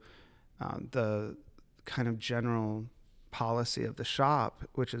to the kind of general policy of the shop,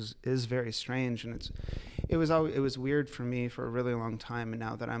 which is very strange. And it was weird for me for a really long time. And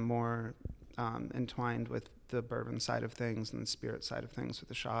now that I'm more entwined with the bourbon side of things and the spirit side of things with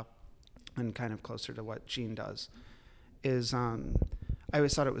the shop, and kind of closer to what Gene does, is I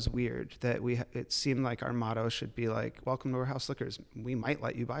always thought it was weird that it seemed like our motto should be like, welcome to our house liquors. We might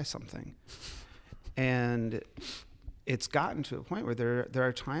let you buy something. And it's gotten to a point where there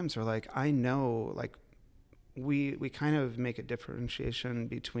are times where, like, I know, like, we kind of make a differentiation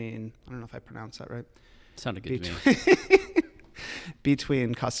between, I don't know if I pronounced that right. Sounded good to me.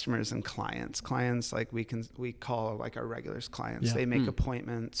 Between customers and clients. Clients, like, we call like our regulars clients. Yeah. They make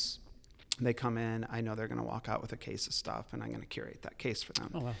appointments. They come in. I know they're going to walk out with a case of stuff, and I'm going to curate that case for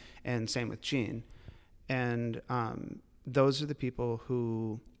them. Oh, wow. And same with Gene. And those are the people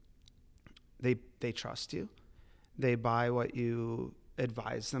who they trust you. They buy what you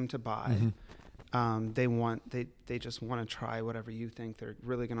advise them to buy. Mm-hmm. They just want to try whatever you think they're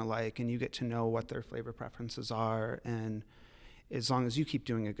really going to like, and you get to know what their flavor preferences are. And as long as you keep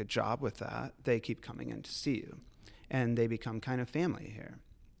doing a good job with that, they keep coming in to see you, and they become kind of family here.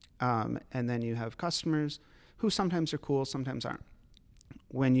 And then you have customers who sometimes are cool, sometimes aren't.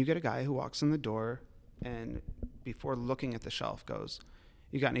 When you get a guy who walks in the door and before looking at the shelf goes,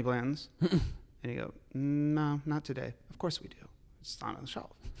 "You got any blends?" And you go, "No, not today." "Of course we do. It's not on the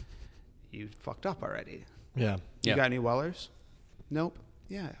shelf." You fucked up already. Yeah. "You got any Wellers?" "Nope."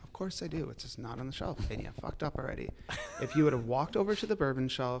 "Yeah, of course I do. It's just not on the shelf." And you fucked up already. If you would have walked over to the bourbon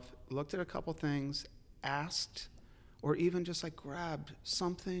shelf, looked at a couple things, asked, or even just like grabbed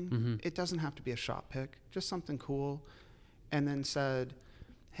something, it doesn't have to be a shop pick, just something cool, and then said,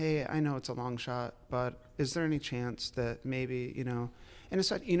 "Hey, I know it's a long shot, but is there any chance that maybe, and it's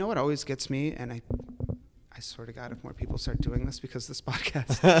like, what always gets me, and I swear to God, if more people start doing this because this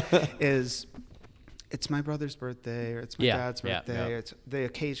podcast is, it's my brother's birthday, or it's my dad's birthday, it's the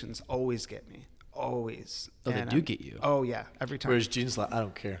occasions always get me. Always. Oh, they do get you. Oh, yeah. Every time. Whereas Gene's like, I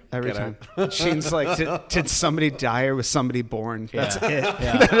don't care. Every time. Gene's like, did somebody die or was somebody born? That's it.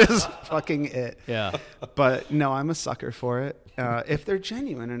 Yeah. That is fucking it. Yeah. But no, I'm a sucker for it. If they're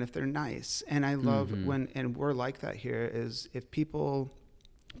genuine and if they're nice. And I love and we're like that here, is if people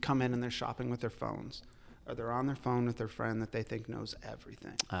come in and they're shopping with their phones, or they're on their phone with their friend that they think knows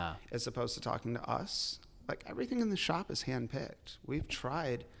everything, as opposed to talking to us. Like, everything in the shop is handpicked. We've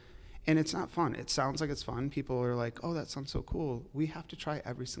tried. And it's not fun. It sounds like it's fun. People are like, "Oh, that sounds so cool." We have to try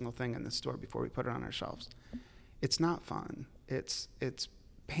every single thing in the store before we put it on our shelves. It's not fun. It's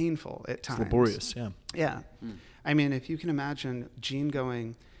painful at times. It's laborious, yeah. Yeah. I mean, if you can imagine Gene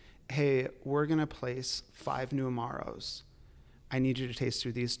going, "Hey, we're going to place 5 new Amaros. I need you to taste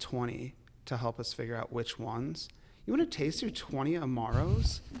through these 20 to help us figure out which ones." You want to taste through 20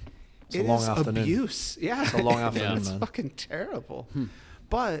 Amaros? It's a long afternoon. Abuse. Yeah. It's a long afternoon, It's man. fucking terrible.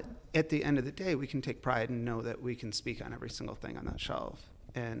 But at the end of the day, we can take pride and know that we can speak on every single thing on that shelf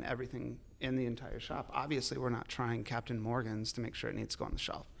and everything in the entire shop. Obviously, we're not trying Captain Morgan's to make sure it needs to go on the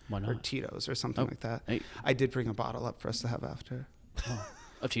shelf. Why not? Or Tito's or something like that. Hey. I did bring a bottle up for us to have after.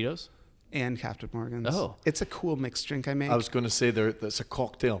 Of Tito's? And Captain Morgan's. Oh. It's a cool mixed drink I make. I was going to say that's a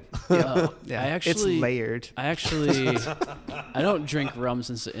cocktail. Yeah. It's layered. I don't drink rum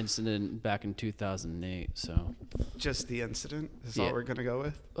since the incident back in 2008. So Just the incident is all we're going to go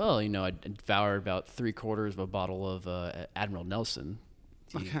with? well, I devoured about 3/4 of a bottle of Admiral Nelson,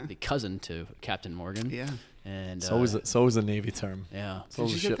 the cousin to Captain Morgan. Yeah. And It's always a Navy term. yeah. It's Did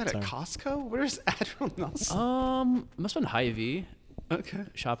always you a get ship that term. at Costco? Where's Admiral Nelson? Must have been Hy-Vee. Okay.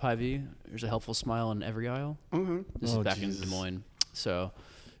 Shop Hy-Vee. There's a helpful smile in every aisle. Mm-hmm. This is back in Des Moines. So,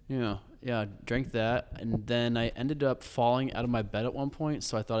 drank that. And then I ended up falling out of my bed at one point.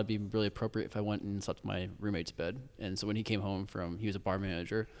 So I thought it'd be really appropriate if I went and slept in my roommate's bed. And so when he came home he was a bar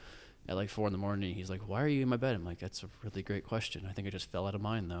manager at like 4 a.m, he's like, "Why are you in my bed?" I'm like, "That's a really great question. I think I just fell out of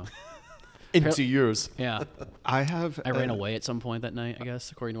mine though." Into yours. Yeah. I ran away at some point that night, I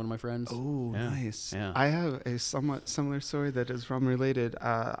guess, according to one of my friends. Oh, Yeah. nice. Yeah. I have a somewhat similar story that is rum related.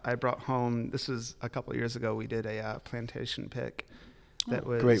 I brought home, this was a couple of years ago, we did a plantation pick that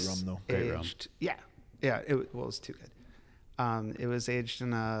was Great rum, though. Great rum. aged. Yeah. Yeah. It was too good. It was aged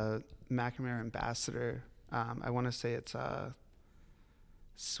in a McNamara Ambassador. I want to say it's a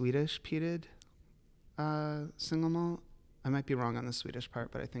Swedish peated single malt. I might be wrong on the Swedish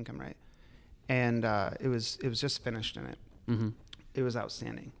part, but I think I'm right. and it was just finished in it. Mm-hmm. It was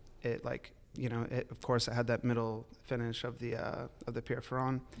outstanding. It of course it had that middle finish of the Pierre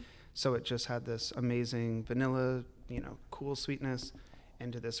Ferrand, so it just had this amazing vanilla, cool sweetness,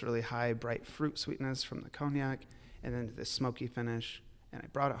 into this really high bright fruit sweetness from the cognac, and then this smoky finish. And I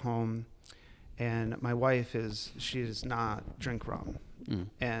brought it home, and my wife she does not drink rum.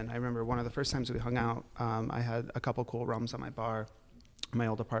 And I remember one of the first times we hung out, I had a couple cool rums on my bar in my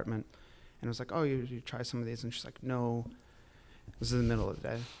old apartment, and I was like, oh, you try some of these? And she's like, no. This is in the middle of the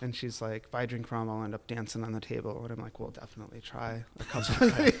day, and she's like, if I drink rum, I'll end up dancing on the table. And I'm like, well, definitely try a couple.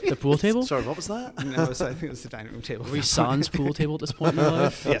 The pool table? Sorry, what was that? No, I think it was the dining room table. Were you sans pool table at this point in your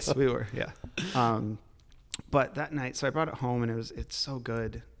life? Yes, we were. Yeah. But that night, so I brought it home, and it's so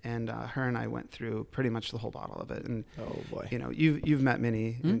good. And her and I went through pretty much the whole bottle of it. And oh boy, you've met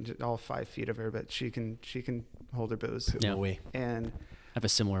Minnie, and all 5 feet of her, but she can hold her booze. Yeah. away. And I have a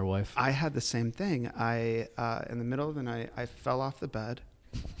similar wife. I had the same thing. I in the middle of the night, I fell off the bed,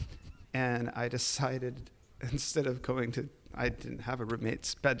 and I decided, instead of I didn't have a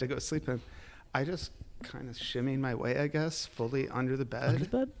roommate's bed to go sleep in. I just kind of shimmied my way, I guess, fully under the bed,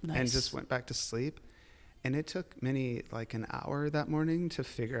 Nice. and just went back to sleep. And it took Minnie like an hour that morning to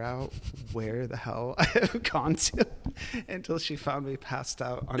figure out where the hell I had gone to, until she found me passed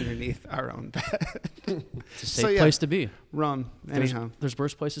out underneath our own bed. It's a safe place to be. Rum. Anyhow, There's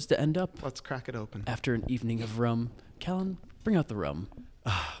worse places to end up. let's crack it open. After an evening of rum. Callan, bring out the rum.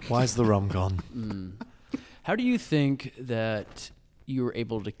 Why's the rum gone? How do you think that you were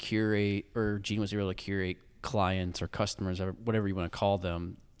able to curate, or Gene was able to curate clients or customers, or whatever you want to call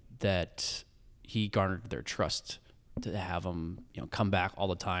them, that he garnered their trust to have them, come back all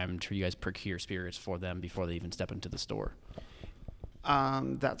the time to you guys procure spirits for them before they even step into the store?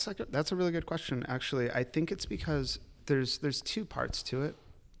 That's a really good question. Actually, I think it's because there's 2 parts to it.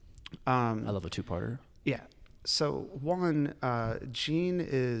 I love a 2-parter. Yeah. So one, Gene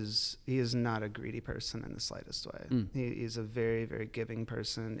is not a greedy person in the slightest way. He's a very, very giving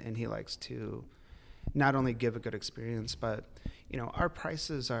person, and he likes to not only give a good experience, but our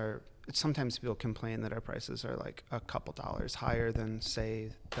prices are. Sometimes people complain that our prices are like a couple dollars higher than,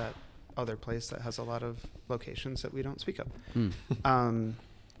 say, that other place that has a lot of locations that we don't speak of.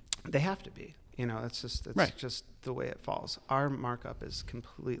 They have to be. It's just the way it falls. Our markup is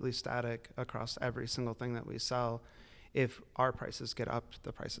completely static across every single thing that we sell. If our prices get up,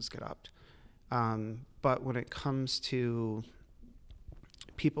 the prices get up. But when it comes to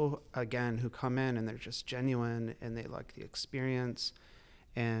people, again, who come in and they're just genuine and they like the experience,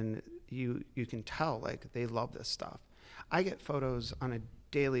 and you can tell like they love this stuff. I get photos on a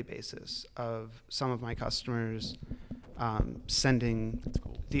daily basis of some of my customers sending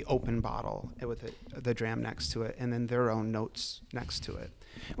the open bottle with the dram next to it, and then their own notes next to it.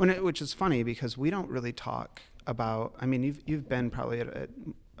 Which is funny because we don't really talk about. I mean, you've been probably at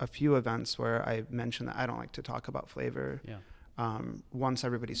a few events where I mentioned that I don't like to talk about flavor. Yeah. Once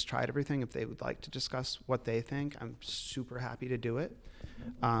everybody's tried everything, if they would like to discuss what they think, I'm super happy to do it.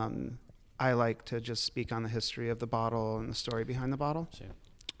 I like to just speak on the history of the bottle and the story behind the bottle. Same.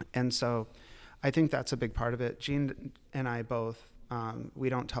 And so I think that's a big part of it. Gene and I both, we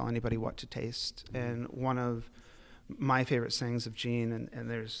don't tell anybody what to taste. And one of my favorite sayings of Gene, and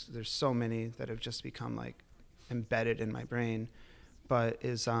there's so many that have just become like embedded in my brain, but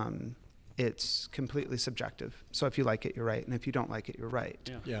is it's completely subjective. So if you like it, you're right. And if you don't like it, you're right.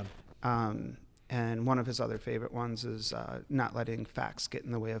 Yeah. And one of his other favorite ones is not letting facts get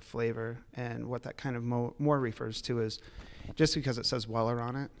in the way of flavor. And what that kind of more refers to is just because it says Weller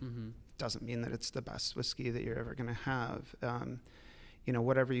on it doesn't mean that it's the best whiskey that you're ever going to have.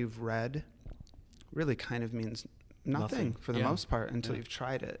 Whatever you've read really kind of means nothing for the most part until you've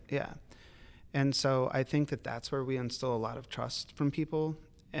tried it. Yeah. And so I think that that's where we instill a lot of trust from people.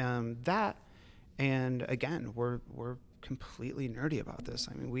 And again, we're completely nerdy about this.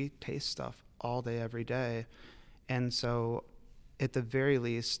 I mean, we taste stuff all day, every day. And so at the very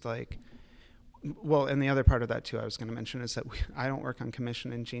least, and the other part of that too, I was going to mention is that I don't work on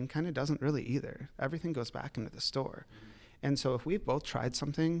commission, and Gene kind of doesn't really either. Everything goes back into the store. And so if we've both tried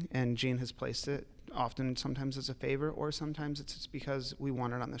something and Gene has placed it, often sometimes as a favor, or sometimes it's just because we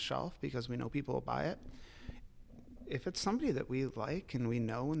want it on the shelf because we know people will buy it. If it's somebody that we like and we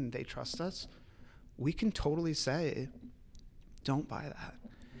know and they trust us, we can totally say, don't buy that.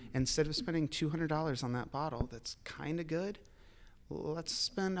 Instead of spending $200 on that bottle that's kind of good, let's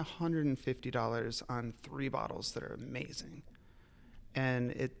spend $150 on 3 bottles that are amazing.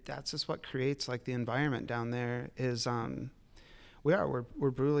 And that's just what creates like the environment down there is we're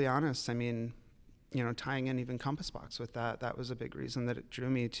brutally honest. I mean, tying in even Compass Box with that was a big reason that it drew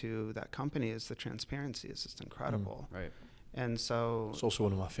me to that company. Is the transparency is just incredible. Right. And so it's also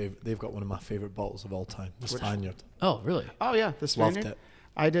one of my favorite. They've got one of my favorite bottles of all time. The Spaniard. Oh, really? Oh yeah, the Spaniard. Loved it.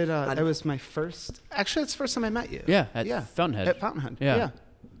 I did. That was my first. Actually, it's the first time I met you. Yeah, at Fountainhead. At Fountainhead. Yeah.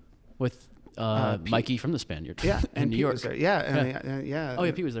 With Mikey from the Spaniard. Yeah, in and New Pete York. was there. Yeah, and yeah. Oh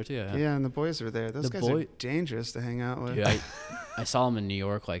yeah, Pete was there too. Yeah. Yeah, and the boys were there. Those guys are dangerous to hang out with. Yeah, I saw them in New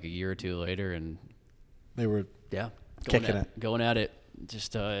York like a year or two later, and they were going at it.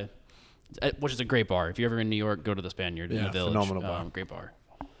 Just which is a great bar. If you're ever in New York, go to the Spaniard in the Village. Phenomenal bar. Great bar.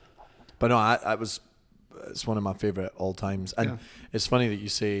 But no, it's one of my favorite all times, and it's funny that you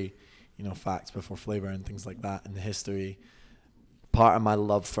say, facts before flavor and things like that, and the history. Part of my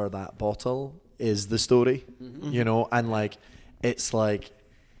love for that bottle is the story, and it's I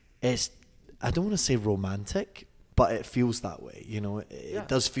don't want to say romantic, but it feels that way. It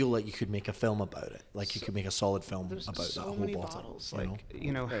does feel like you could make a film about it. Like you could make a solid film about that whole many bottle. Bottles,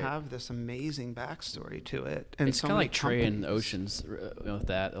 have this amazing backstory to it. And it's kind of like Trey in Oceans with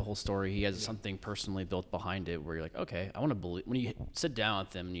that the whole story. He has something personally built behind it where you're like, okay, I want to believe. When you sit down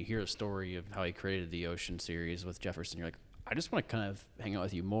with him and you hear a story of how he created the Ocean series with Jefferson, you're like, I just want to kind of hang out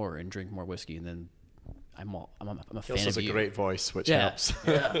with you more and drink more whiskey, and then I'm a fan of you. He also has a great voice, which helps.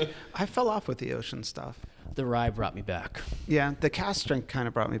 Yeah. I fell off with the Ocean stuff. The rye brought me back. Yeah, the cask strength kind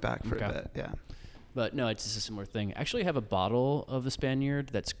of brought me back for a bit. Yeah, but no, it's just a similar thing. Actually, I have a bottle of the Spaniard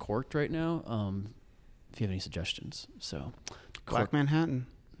that's corked right now. If you have any suggestions, so Black Manhattan.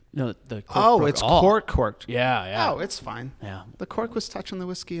 No, the cork it's corked. Yeah. Oh, it's fine. Yeah, the cork was touching the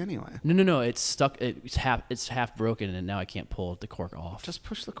whiskey anyway. No, it's stuck. It's half broken, and now I can't pull the cork off. Just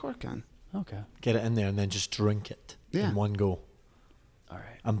push the cork on. Okay. Get it in there and then just drink it in one go. All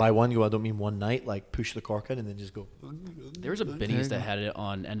right. And by one go, I don't mean one night. Like push the cork in and then just go. There was a Binny's that had it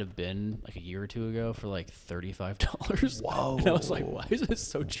on end of bin like a year or two ago for like $35. Whoa! And I was like, why is this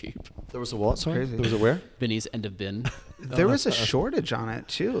so cheap? There was a what? Sorry. Crazy. There was a where? Binny's end of bin. There was a shortage on it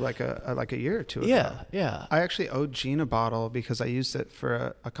too, like a year or two ago. Yeah. I actually owed Gene a bottle because I used it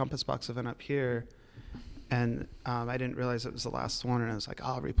for a Compass Box event up here, and I didn't realize it was the last one, and I was like,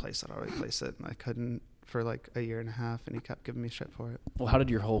 I'll replace it, and I couldn't for like a year and a half, and he kept giving me shit for it. Well, how did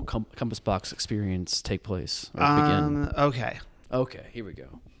your whole Compass Box experience take place or begin? Okay, here we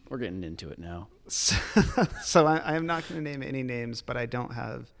go. We're getting into it now. So I am not going to name any names, but I don't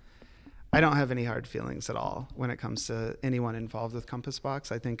have any hard feelings at all when it comes to anyone involved with Compass Box.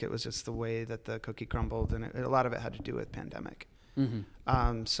 I think it was just the way that the cookie crumbled, and a lot of it had to do with pandemic.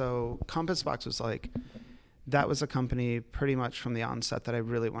 Mm-hmm. So Compass Box was that was a company pretty much from the onset that I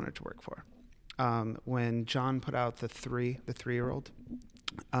really wanted to work for. When John put out the 3-year-old,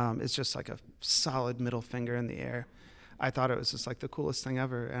 it's just like a solid middle finger in the air. I thought it was just like the coolest thing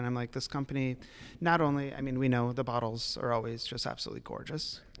ever. And I'm like, this company, not only, we know the bottles are always just absolutely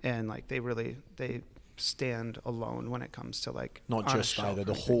gorgeous. And like, they stand alone when it comes to like, not just either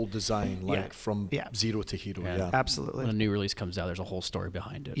the whole design, from zero to hero. Yeah, absolutely. When a new release comes out, there's a whole story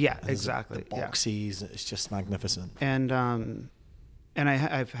behind it. Yeah, exactly. The boxes, it's just magnificent. And I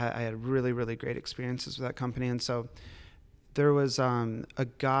had really, really great experiences with that company. And so there was a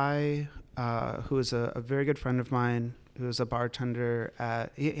guy who was a very good friend of mine who was a bartender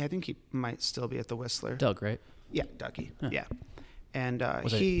at, I think he might still be at the Whistler. Doug, right? Yeah, Dougie. Huh. Yeah. And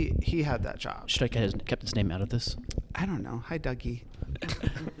he had that job. Should I kept his name out of this? I don't know. Hi, Dougie.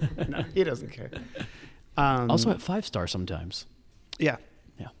 No, he doesn't care. Also at 5-star sometimes. Yeah.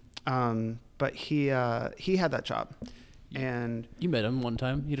 Yeah. But he had that job. And you met him one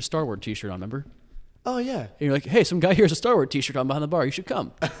time. He had a Star Wars T-shirt on, remember? Oh yeah. And you're like, hey, some guy here has a Star Wars T-shirt on behind the bar. You should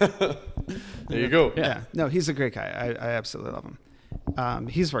come. There you go. Yeah. No, he's a great guy. I absolutely love him.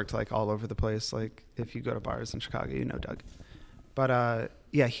 He's worked like all over the place. Like if you go to bars in Chicago, you know Doug. But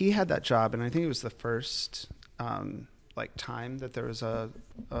he had that job, and I think it was the first time that there was a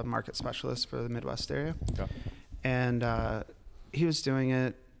market specialist for the Midwest area. Yeah. And he was doing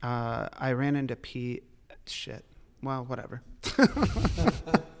it. I ran into Pete. Shit. Well, whatever.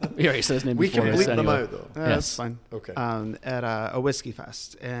 You already said his name before. We can bleep them out, though. Yes. That's fine. Okay. At a whiskey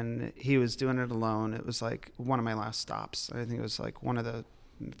fest, and he was doing it alone. It was like one of my last stops. I think it was like one of the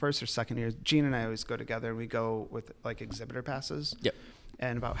first or second years. Gene and I always go together, and we go with like exhibitor passes. Yep.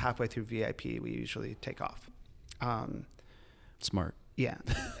 And about halfway through VIP, we usually take off. Smart. Yeah.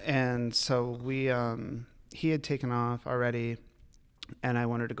 And so he had taken off already, and I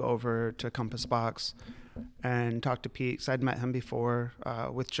wanted to go over to Compass Box and talk to Pete, because I'd met him before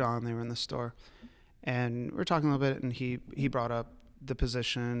with John. They were in the store, and we were talking a little bit, and he brought up the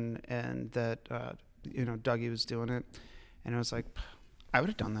position and that Dougie was doing it, and I was like, I would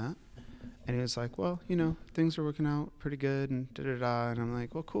have done that. And he was like, well, things are working out pretty good and da-da-da. And I'm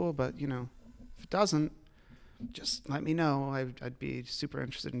like, well, cool. But, if it doesn't, just let me know. I'd be super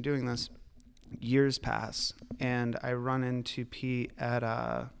interested in doing this. Years pass, and I run into Pete at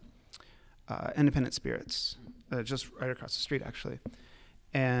Independent Spirits, just right across the street, actually.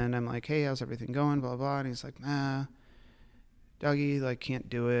 And I'm like, hey, how's everything going? Blah, blah. And he's like, nah, Dougie, can't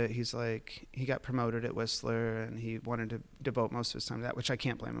do it. He's like, he got promoted at Whistler, and he wanted to devote most of his time to that, which I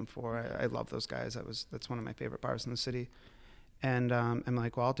can't blame him for. I love those guys. That's one of my favorite bars in the city. And I'm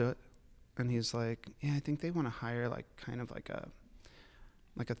like, well, I'll do it. And he's like, yeah, I think they want to hire kind of like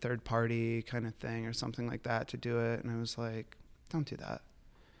a third party kind of thing or something like that to do it. And I was like, don't do that.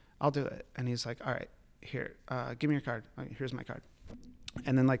 I'll do it. And he's like, all right, here, give me your card. Here's my card.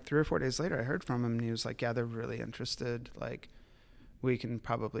 And then 3 or 4 days later, I heard from him, and he was like, yeah, they're really interested. We can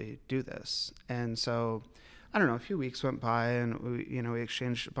probably do this. And so, I don't know, a few weeks went by, and we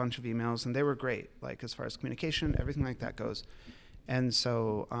exchanged a bunch of emails, and they were great, as far as communication, everything like that goes. And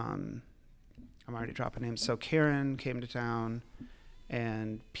so, I'm already dropping names. So Karen came to town,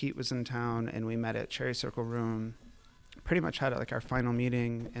 and Pete was in town, and we met at Cherry Circle Room. Pretty much had our final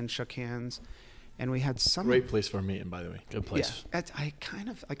meeting and shook hands. And we had some great place for a meeting, by the way. Good place. Yeah, I kind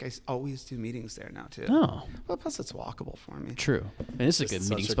of I always do meetings there now too. Oh, well, plus it's walkable for me. True, and this is a good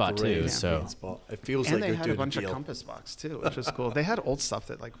meeting spot too. So spot. It feels and like they you're had doing a bunch deal. of Compass Box too, which was cool. They had old stuff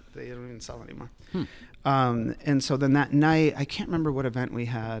that they don't even sell anymore. And so then that night, I can't remember what event we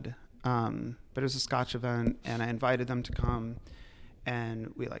had, but it was a Scotch event, and I invited them to come.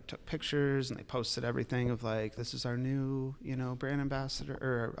 And we took pictures, and they posted everything of this is our new brand ambassador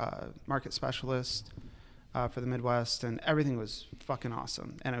or market specialist for the Midwest, and everything was fucking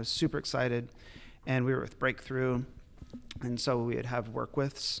awesome. And I was super excited. And we were with Breakthrough, and so we'd have work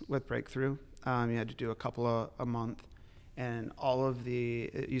with Breakthrough. You had to do a couple a month, and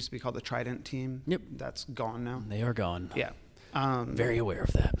it used to be called the Trident team. Yep, that's gone now. They are gone. Yeah. Very aware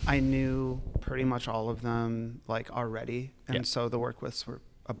of that. I knew pretty much all of them already, and so the work withs were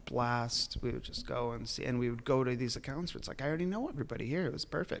a blast. We would just go and see, and we would go to these accounts where it's I already know everybody here. It was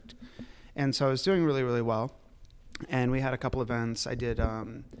perfect, and so I was doing really, really well. And we had a couple events. I did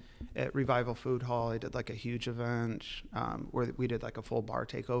at Revival Food Hall. I did a huge event where we did a full bar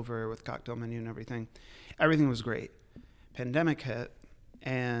takeover with cocktail menu and everything. Everything was great. Pandemic hit,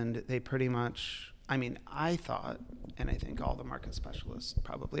 and they pretty much. I thought, and I think all the market specialists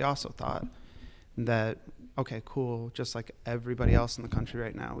probably also thought, that, okay, cool, just like everybody else in the country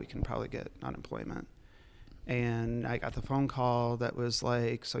right now, we can probably get unemployment. And I got the phone call that was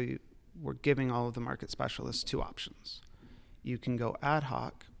we're giving all of the market specialists 2 options. You can go ad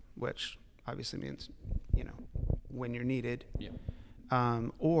hoc, which obviously means, when you're needed,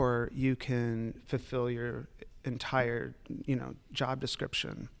 or you can fulfill your entire, job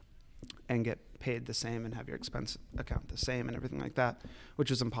description and get paid the same and have your expense account the same and everything like that,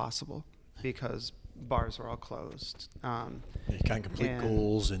 which was impossible because bars were all closed. You can't complete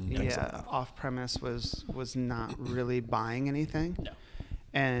goals and things like that. Off-premise was not really buying anything. No.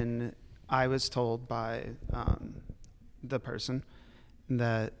 And I was told by the person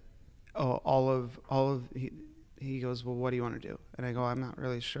that he goes, well, what do you want to do? And I go, I'm not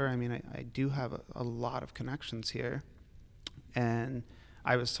really sure. I do have a lot of connections here. And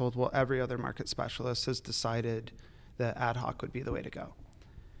I was told, well, every other market specialist has decided that ad hoc would be the way to go.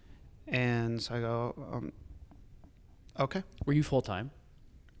 And so I go, okay. Were you full-time?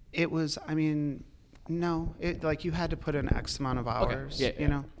 It was, no. You had to put in X amount of hours, okay.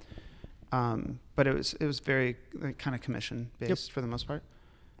 Yeah. But it was very kind of commission-based for the most part,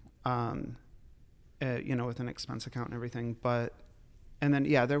 with an expense account and everything. But and then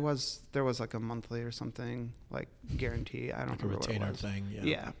there was a monthly or something guarantee. I don't remember what it was. A retainer thing.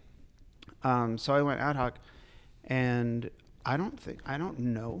 Yeah. So I went ad hoc, and I don't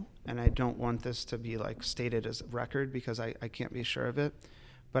know, and I don't want this to be stated as record because I can't be sure of it,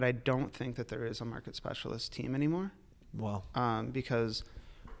 but I don't think that there is a market specialist team anymore. Wow. Because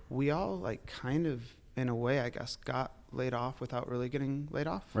we all kind of in a way I guess got laid off without really getting laid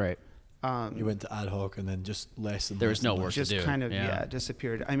off. Right. You went to ad hoc and then just less and there less was no work to do. Just kind of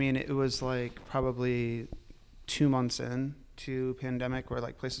disappeared. It was probably 2 months in to pandemic where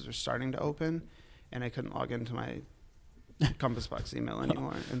places were starting to open, and I couldn't log into my Compass Box email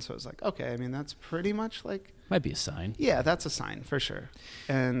anymore. And so it was okay, that's pretty much might be a sign. Yeah, that's a sign for sure.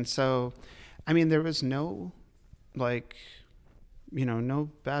 And so, there was no no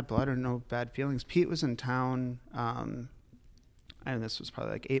bad blood or no bad feelings. Pete was in town, and this was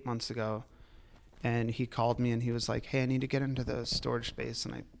probably 8 months ago, and he called me and he was like, hey, I need to get into the storage space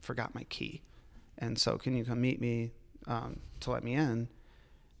and I forgot my key. And so can you come meet me to let me in?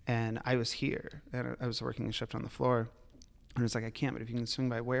 And I was here, and I was working a shift on the floor. And it was like, I can't, but if you can swing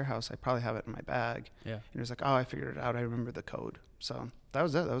by warehouse, I probably have it in my bag. Yeah. And it was like, oh, I figured it out. I remember the code. So that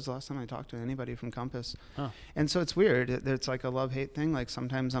was it. That was the last time I talked to anybody from Compass. Huh. And so it's weird. It's like a love-hate thing. Like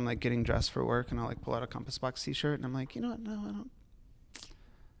sometimes I'm like getting dressed for work and I'll like pull out a Compass Box t-shirt and I'm like, you know what? No,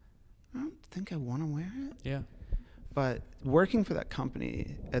 I don't think I want to wear it. Yeah. But working for that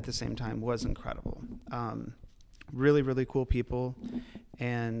company at the same time was incredible. Really, really cool people.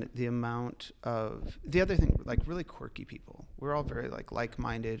 And the other thing, like really quirky people. We're all very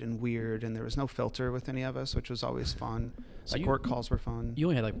like-minded and weird, and there was no filter with any of us, which was always fun. So work calls were fun. You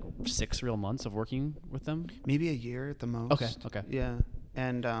only had like 6 real months of working with them? Maybe a year at the most. Okay. Yeah.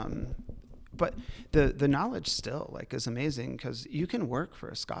 And, but the knowledge still like is amazing, because you can work for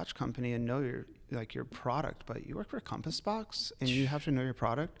a Scotch company and know your product, but you work for a Compass Box and you have to know your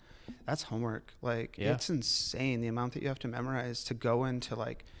product. That's homework. Like, it's insane the amount that you have to memorize to go into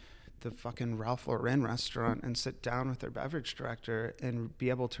like the fucking Ralph Lauren restaurant and sit down with their beverage director and be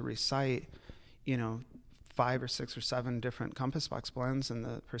able to recite, 5 or 6 or 7 different Compass Box blends and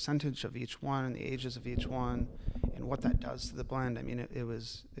the percentage of each one and the ages of each one and what that does to the blend. I mean, it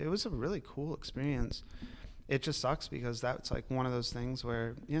was a really cool experience. It just sucks because that's like one of those things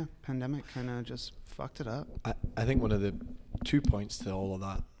where, pandemic kind of just fucked it up. I think one of the 2 points to all of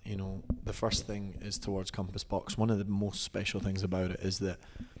that, the first thing is towards Compass Box. One of the most special things about it is that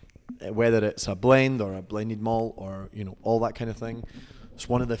whether it's a blend or a blended malt or, all that kind of thing, it's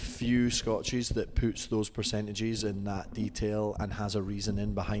one of the few scotches that puts those percentages in that detail and has a reason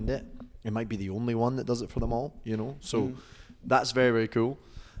in behind it. It might be the only one that does it for them all, so that's very, very cool.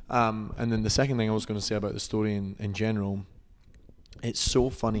 And then the second thing I was going to say about the story in general, it's so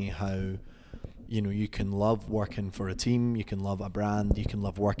funny how, you can love working for a team, you can love a brand, you can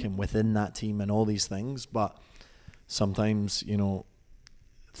love working within that team and all these things, but sometimes,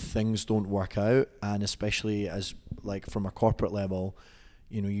 things don't work out, and especially as like from a corporate level,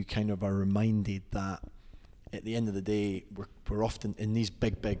 you kind of are reminded that at the end of the day, we're often in these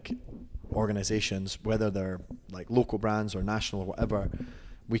big organizations, whether they're like local brands or national or whatever,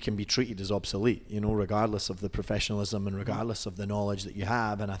 we can be treated as obsolete, regardless of the professionalism and regardless of the knowledge that you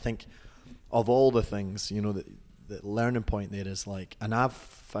have. And I think of all the things, the learning point there is like, and I've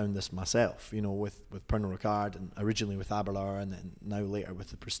found this myself, with Pernod Ricard and originally with Aberlour and then now later with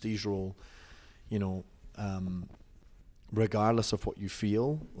the Prestige role, regardless of what you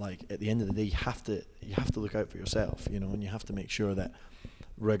feel, like at the end of the day, you have to look out for yourself, and you have to make sure that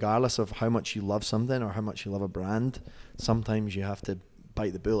regardless of how much you love something or how much you love a brand, sometimes you have to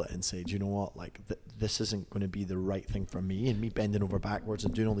bite the bullet and say, do you know what, like this isn't going to be the right thing for me, and me bending over backwards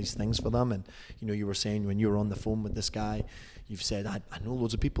and doing all these things for them. And you were saying when you were on the phone with this guy, you've said, I know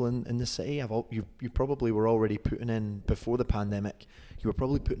loads of people in the city. You probably were already putting in, before the pandemic, you were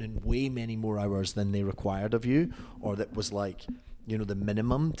probably putting in way many more hours than they required of you, or that was like, the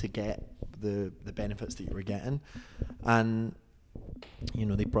minimum to get the benefits that you were getting. And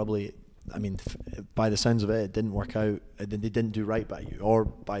they probably, by the sounds of it, it didn't work out. They didn't do right by you or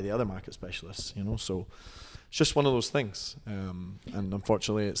by the other market specialists, so it's just one of those things. And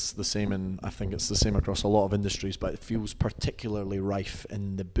unfortunately, it's the same, and I think it's the same across a lot of industries, but it feels particularly rife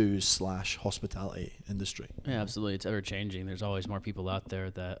in the booze/hospitality industry. Yeah, absolutely. It's ever changing. There's always more people out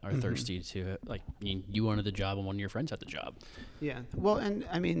there that are thirsty to, like, you wanted the job and one of your friends had the job. Yeah. Well,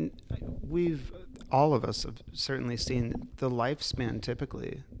 and all of us have certainly seen the lifespan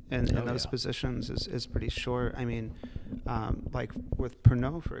typically in those positions is pretty short. Like with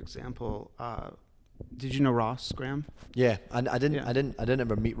Pernod, for example, did you know Ross Graham? Yeah, and I didn't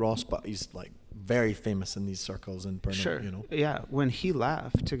ever meet Ross, but he's like very famous in these circles in Pernod. Sure. Yeah, when he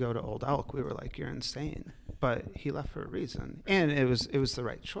left to go to Old Elk, we were like, "You're insane," but he left for a reason, and it was the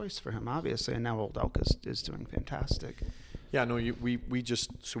right choice for him, obviously. And now Old Elk is doing fantastic. Yeah, no, we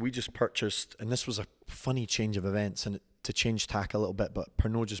just purchased, and this was a funny change of events, and to change tack a little bit, but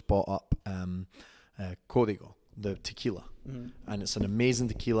Pernod just bought up Código, the tequila, and it's an amazing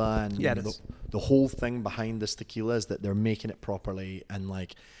tequila, and the whole thing behind this tequila is that they're making it properly, and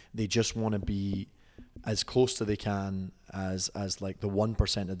like they just want to be as close to they can as like the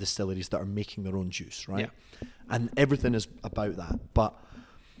 1% of distilleries that are making their own juice, right? Yeah. And everything is about that. But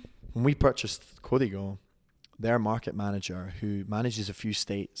when we purchased Código, their market manager, who manages a few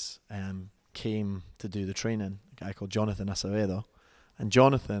states, came to do the training, a guy called Jonathan Acevedo, and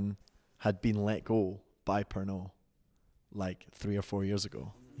Jonathan had been let go by Pernod like 3 or 4 years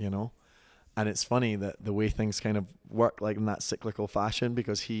ago, and it's funny that the way things kind of work like in that cyclical fashion,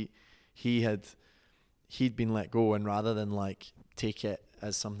 because he'd been let go, and rather than like take it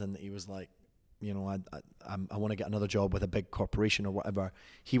as something that he was like you know, I want to get another job with a big corporation or whatever.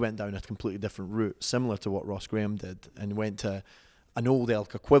 He went down a completely different route, similar to what Ross Graham did, and went to an Old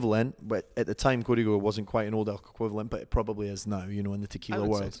Elk equivalent. But at the time, Código wasn't quite an Old Elk equivalent, but it probably is now, you know, in the tequila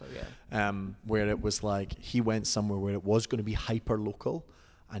world. Say so, yeah. Where it was like he went somewhere where it was going to be hyper local,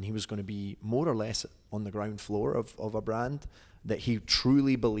 and he was going to be more or less on the ground floor of a brand that he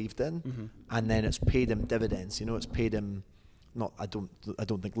truly believed in, and then it's paid him dividends. You know, it's paid him. Not, I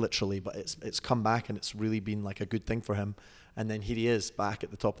don't think literally, but it's come back and it's really been like a good thing for him. And then here he is back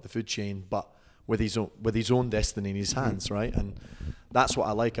at the top of the food chain, but with his own destiny in his hands, right? And that's what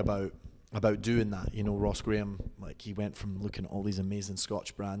I like about doing that. You know, Ross Graham, like he went from looking at all these amazing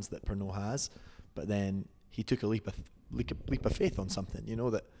Scotch brands that Pernod has, but then he took a leap of faith on something, you know,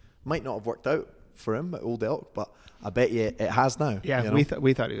 that might not have worked out for him at Old Elk, but I bet you it has now. Yeah, you know?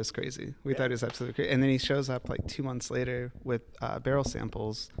 we thought he was crazy. We thought he was absolutely crazy. And then he shows up like 2 months later with barrel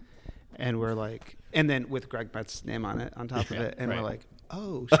samples, and we're like, and then with Greg Metz's name on it, on top of it, and we're like,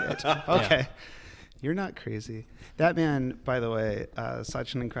 oh shit, okay. You're not crazy. That man, by the way,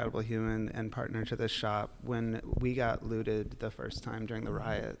 such an incredible human and partner to this shop. When we got looted the first time during the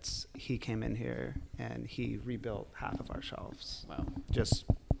riots, he came in here and he rebuilt half of our shelves. Wow.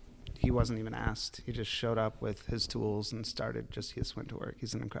 He wasn't even asked. He just showed up with his tools and he just went to work.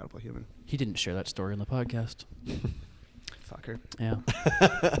 He's an incredible human. He didn't share that story on the podcast. Fucker. Yeah.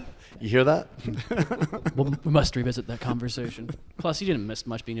 You hear that? Well, we must revisit that conversation. Plus, he didn't miss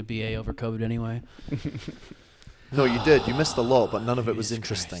much being a BA over COVID anyway. No, you did. You missed a lot, but none of it was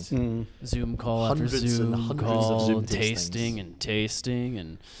interesting. Zoom call Hundreds after and Zoom hundreds call, of Zoom tasting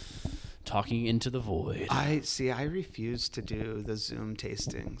and talking into the void. I refuse to do the Zoom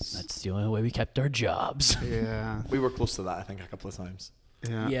tastings. That's the only way we kept our jobs. Yeah. We were close to that, I think, a couple of times.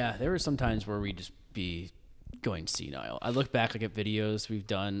 Yeah. Yeah, there were some times where we'd just be going senile. I look back like at videos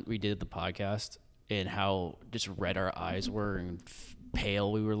we did the podcast, and how just red our eyes were and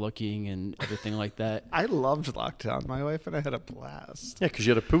pale we were looking and everything like that. I loved lockdown. My wife and I had a blast. Yeah, because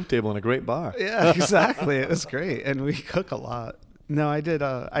you had a pool table and a great bar. Yeah, exactly. It was great, and we cook a lot. No, I did.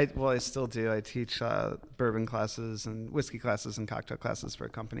 I still do. I teach bourbon classes and whiskey classes and cocktail classes for a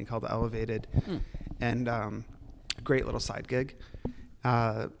company called Elevated, and great little side gig.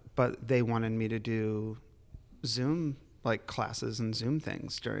 But they wanted me to do Zoom like classes and Zoom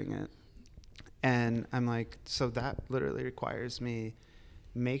things during it, and I'm like, so that literally requires me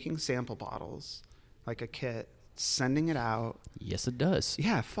making sample bottles, like a kit, sending it out. Yes, it does.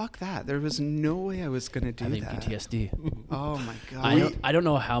 Yeah, fuck that. There was no way I was gonna do I think that. PTSD. Oh my god. I don't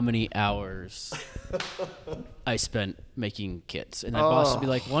know how many hours I spent making kits, and my boss would be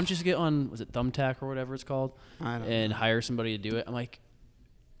like, "Why don't you just get on, was it Thumbtack or whatever it's called, and hire somebody to do it?" I'm like,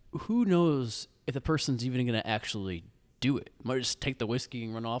 who knows if the person's even going to actually do it? Might just take the whiskey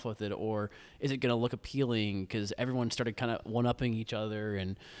and run off with it, or is it going to look appealing because everyone started kind of one-upping each other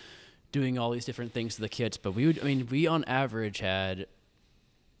and doing all these different things to the kits. But we on average had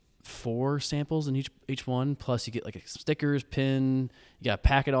 4 samples in each one, plus you get like stickers, pin, you got to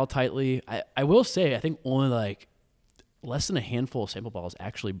pack it all tightly. I will say, I think only like less than a handful of sample bottles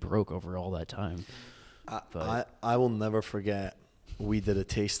actually broke over all that time. I will never forget, we did a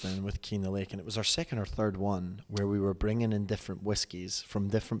tasting with Keene Lake, and it was our second or third one, where we were bringing in different whiskeys from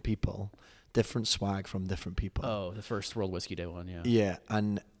different people, different swag from different people. Oh, the first World Whiskey Day one, yeah. Yeah,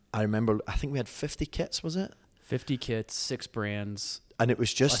 and I remember, I think we had 50 kits, was it? 50 kits, 6 brands. And it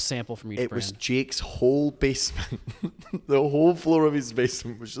was just a sample from each brand. It was Jake's whole basement. The whole floor of his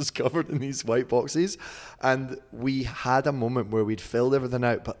basement was just covered in these white boxes. And we had a moment where we'd filled everything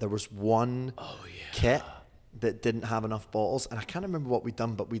out, but there was one kit that didn't have enough bottles. And I can't remember what we'd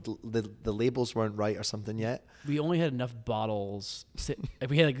done, but the labels weren't right or something yet. We only had enough bottles.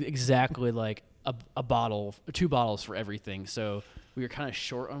 We had exactly like a bottle, 2 bottles for everything. So we were kind of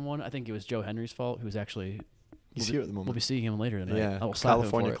short on one. I think it was Joe Henry's fault, who was actually... He's here at the moment. We'll be seeing him later tonight. Yeah,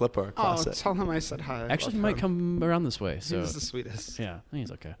 California Clipper. Classic. Oh, tell him I said hi. Actually, he might come around this way. So he's the sweetest. Yeah, I think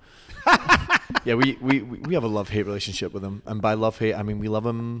he's okay. Yeah, we have a love-hate relationship with him, and by love-hate, I mean we love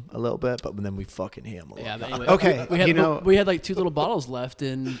him a little bit, but then we fucking hate him a lot. Yeah, but anyway, okay. We had like 2 little bottles left,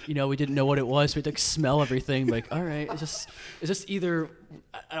 and we didn't know what it was. So we had to like smell everything. Like, all right, it's just either,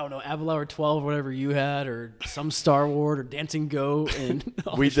 I don't know, Avalor 12 or whatever you had, or some Star Wars or Dancing Goat, and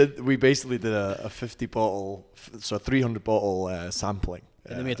we basically did a 50 bottle, so 300 bottle sampling,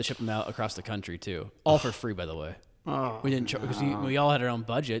 and then we had to ship them out across the country too, all for free, by the way. Oh, we didn't because we all had our own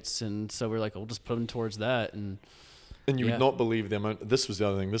budgets, and so we're like, we'll just put them towards that. And you would not believe the amount. This was the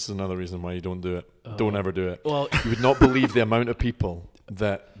other thing. This is another reason why you don't do it. Don't ever do it. Well, you would not believe the amount of people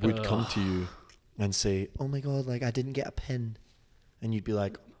that would come to you and say, "Oh my god, like I didn't get a pin," and you'd be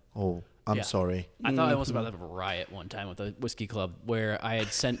like, "Oh, I'm sorry. I thought I was about to have a riot one time with a whiskey club where I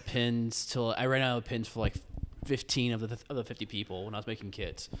had sent pins till I ran out of pins for like 15 of the 50 people when I was making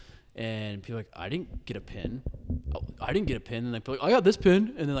kits. And people were like, I didn't get a pin. Oh, I didn't get a pin. And like, I got this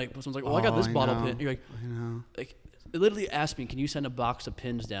pin. And then like someone's like, well, I got this bottle pin. You're like, like, it literally asked me, can you send a box of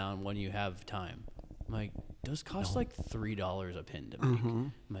pins down when you have time? I'm like, those cost like $3 a pin to make.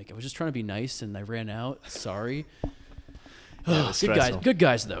 I'm like, I was just trying to be nice and I ran out. Sorry. Good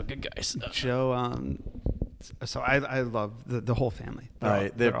guys though. Good guys. Joe, so I love the whole family.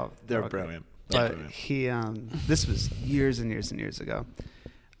 They're brilliant. But he, this was years and years and years ago.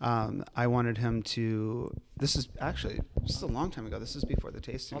 I wanted him to. This is a long time ago. This is before the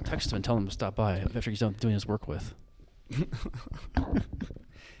tasting. I'll text him and tell him to stop by after he's done doing his work with.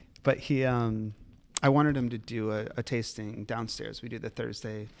 But he, I wanted him to do a tasting downstairs. We do the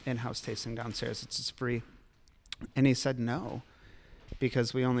Thursday in-house tasting downstairs. It's just free. And he said no,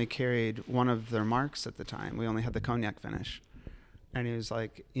 because we only carried one of their marks at the time. We only had the cognac finish. And he was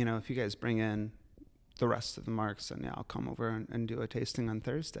like, if you guys bring in the rest of the marks, then I'll come over and do a tasting on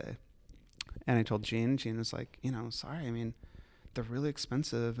Thursday. And I told Gene. Gene was like, sorry, I mean, they're really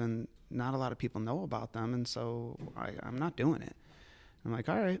expensive and not a lot of people know about them. And so I'm not doing it. I'm like,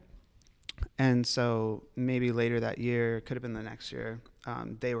 all right. And so maybe later that year, could have been the next year,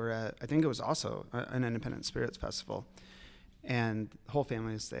 they were at, I think it was also an independent spirits festival. And the whole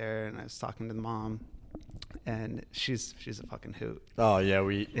family was there, and I was talking to the mom, and she's a fucking hoot. Oh, yeah,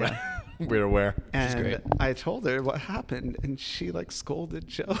 we're aware. And she's great. I told her what happened, and she like scolded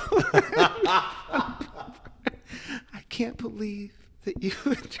Joe. I can't believe that you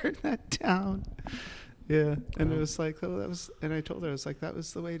would turn that down. Yeah, and it was like, and I told her, I was like, that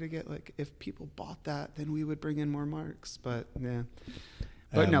was the way to get, like, if people bought that, then we would bring in more marks. But yeah,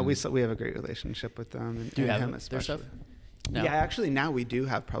 but no, we have a great relationship with them, and, do you have him their especially. stuff? No. Yeah, actually, now we do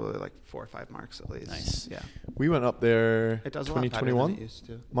have probably like 4 or 5 marks at least. Nice. Yeah, We went up there it does a lot better than 2021, it used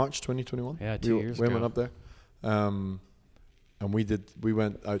to. March 2021. Yeah, 2 years ago. We went up there. And we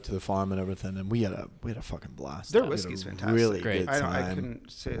went out to the farm and everything, and we had a fucking blast. Their We had whiskey's a fantastic. Really Great. good I time.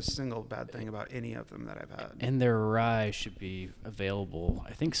 couldn't say a single bad thing about any of them that I've had. And their rye should be available,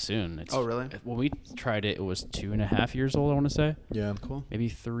 I think, soon. It's, Oh, really? When we tried it, it was 2.5 years old, I want to say. Yeah. Cool. Maybe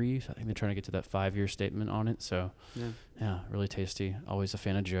 3. So I think they're trying to get to that 5-year statement on it. So, yeah, really tasty. Always a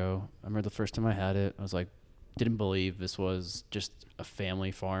fan of Joe. I remember the first time I had it, I was like, didn't believe this was just a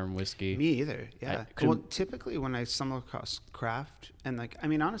family farm whiskey. Me either. Yeah. Well, typically when I stumble across craft, and like, I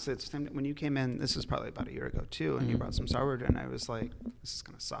mean, honestly, it's the same when you came in. This was probably about a year ago too, and you brought some sourdough, and I was like, this is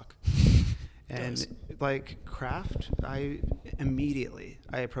gonna suck. And like craft, I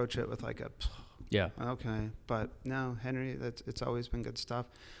approach it with like a. Yeah. Okay, but no, Henry, it's always been good stuff.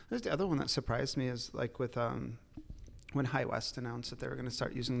 There's the other one that surprised me is like with when High West announced that they were going to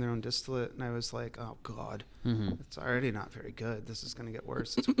start using their own distillate, and I was like, oh, God, it's already not very good. This is going to get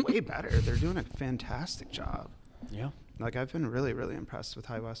worse. It's way better. They're doing a fantastic job. Yeah. Like, I've been really, really impressed with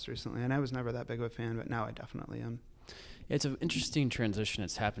High West recently, and I was never that big of a fan, but now I definitely am. It's an interesting transition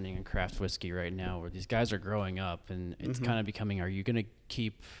that's happening in craft whiskey right now where these guys are growing up, and it's kind of becoming, are you going to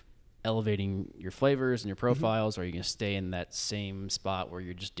keep elevating your flavors and your profiles, or are you going to stay in that same spot where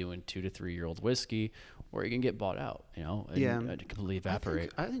you're just doing 2 to 3 year old whiskey, or you can get bought out, and completely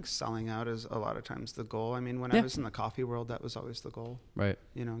evaporate. I think selling out is a lot of times the goal. I mean, when I was in the coffee world, that was always the goal. Right.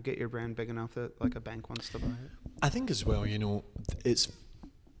 Get your brand big enough that like a bank wants to buy it. I think as well, it's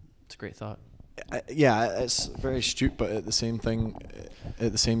a great thought. It's very astute, but at the same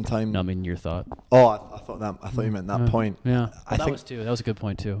time. No, I mean your thought. Oh, I thought you meant that point. Yeah, I that think was a good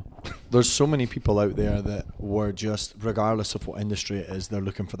point too. There's so many people out there that were just, regardless of what industry it is, they're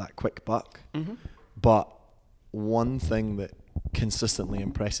looking for that quick buck. But one thing that consistently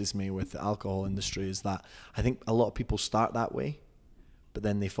impresses me with the alcohol industry is that I think a lot of people start that way, but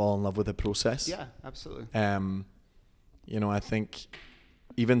then they fall in love with the process. Yeah, absolutely. I think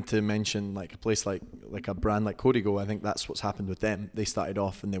even to mention like a place like a brand like Codigo, I think that's what's happened with them. They started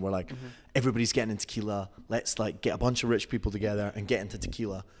off and they were like, everybody's getting into tequila. Let's like get a bunch of rich people together and get into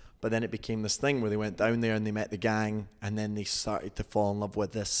tequila. But then it became this thing where they went down there and they met the gang, and then they started to fall in love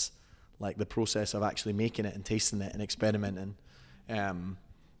with this, like the process of actually making it and tasting it and experimenting. And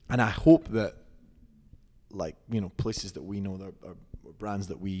I hope that, like, places that we know that are brands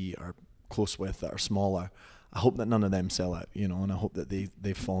that we are close with that are smaller, I hope that none of them sell out, and I hope that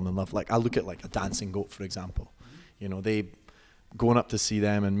they've fallen in love. Like, I look at like a Dancing Goat, for example. They going up to see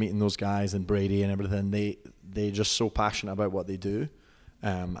them and meeting those guys and Brady and everything, they're just so passionate about what they do.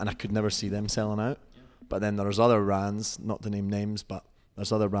 And I could never see them selling out. But then there's other brands, not to name names, but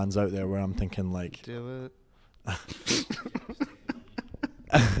there's other brands out there where I'm thinking like, do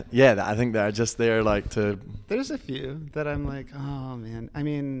Yeah, I think they're just there like to. There's a few that I'm like, oh man. I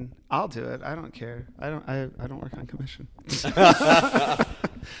mean, I'll do it. I don't care. I don't work on commission.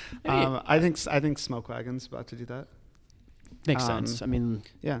 I think Smoke Wagon's about to do that. Makes sense. I mean,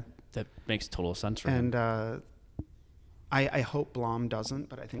 yeah, that makes total sense for and him. I hope Blom doesn't,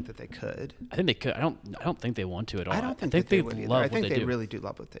 but I think that they could. I think they could. I don't think they want to at all. I don't think they they would either. love I think what they they do. really do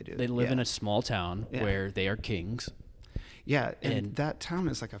love what they do. They live in a small town where they are kings. Yeah, and that town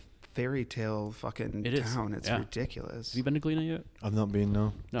is like a fairy tale fucking town. It's ridiculous. Have you been to Galena yet? I've not been,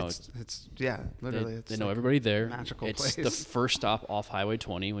 no. No, it's literally. They know everybody there. Magical it's place. The first stop off Highway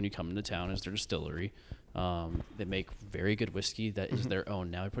 20 when you come into town is their distillery. They make very good whiskey that is their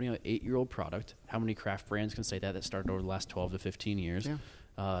own. Now they're putting out an 8-year-old product. How many craft brands can say that started over the last 12 to 15 years? Yeah.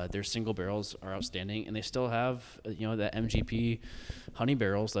 Their single barrels are outstanding, and they still have that MGP honey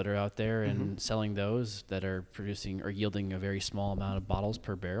barrels that are out there and selling those that are producing or yielding a very small amount of bottles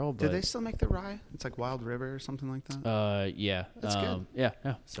per barrel. But do they still make the rye? It's like Wild River or something like that. Yeah, that's good. Yeah.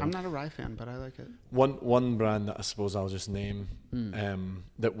 So I'm not a rye fan, but I like it. One brand that I suppose I'll just name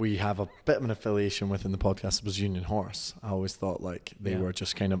that we have a bit of an affiliation with in the podcast was Union Horse. I always thought like they were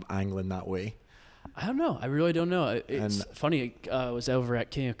just kind of angling that way. I don't know. I really don't know. It's funny. I was over at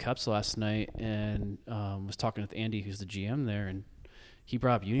King of Cups last night and was talking with Andy, who's the GM there, and he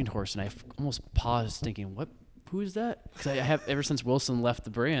brought up Union Horse, and I almost paused thinking, who is that? Because I have ever since Wilson left the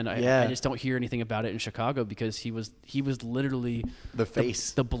brand, I just don't hear anything about it in Chicago because he was literally the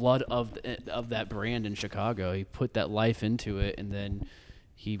face, the blood of that brand in Chicago. He put that life into it, and then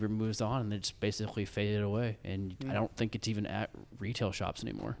he moves on, and it just basically faded away. And I don't think it's even at retail shops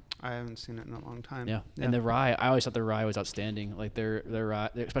anymore. I haven't seen it in a long time. Yeah. And the rye, I always thought the rye was outstanding. Like their rye,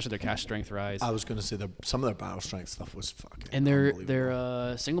 especially their cask strength rye. I was going to say some of their barrel strength stuff was fucking. And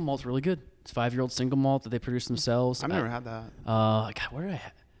their single malt's really good. It's 5-year-old single malt that they produce themselves. I've never had that. God, where did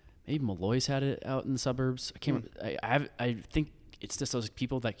maybe Malloy's had it out in the suburbs. I can't. I think it's just those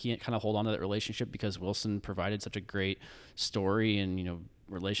people that can't kind of hold on to that relationship because Wilson provided such a great story and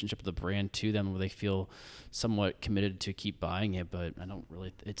relationship with the brand to them where they feel somewhat committed to keep buying it, but I don't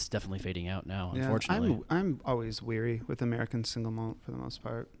really. It's definitely fading out now, unfortunately. I'm always weary with American single malt for the most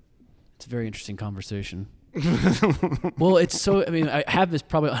part. It's a very interesting conversation. Well, it's so. I mean, I have this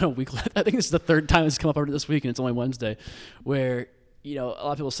probably on a weekly. I think this is the third time it's come up over this week, and it's only Wednesday, where a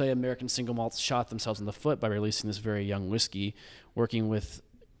lot of people say American single malts shot themselves in the foot by releasing this very young whiskey, working with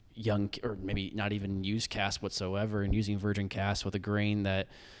young or maybe not even used cask whatsoever, and using virgin cask with a grain that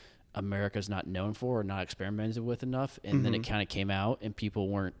America's not known for or not experimented with enough, and then it kind of came out, and people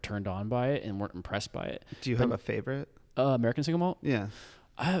weren't turned on by it and weren't impressed by it. Do you have a favorite? American single malt? Yeah.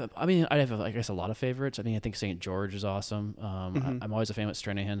 I have, I guess, a lot of favorites. I think St. George is awesome. I'm always a fan of what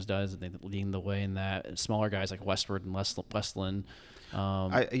Stranahan's does, and they leading the way in that. And smaller guys like Westward and Westland.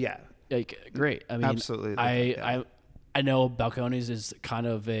 Great. I mean, absolutely. I know Balcones is kind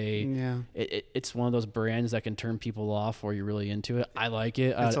of it's one of those brands that can turn people off or you're really into it. I like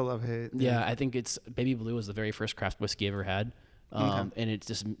it. It's a love-hate. Yeah, I think Baby Blue was the very first craft whiskey I ever had. And it's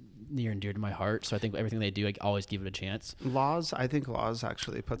just near and dear to my heart. So I think everything they do, I always give it a chance. I think Laws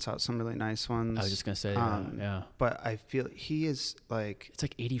actually puts out some really nice ones. I was just going to say, yeah. But I feel he is like... It's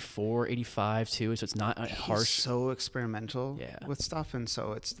like 84, 85 too, so it's not harsh. He's so experimental with stuff. And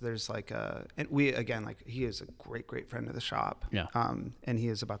so there's like and he is a great, great friend of the shop. Yeah. And he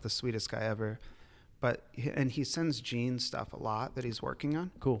is about the sweetest guy ever. And he sends Gene stuff a lot that he's working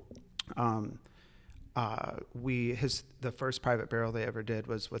on. Cool. The first private barrel they ever did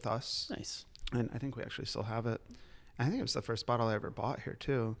was with us. Nice. And I think we actually still have it. I think it was the first bottle I ever bought here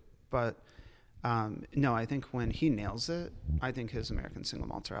too. But no, I think when he nails it, I think his American single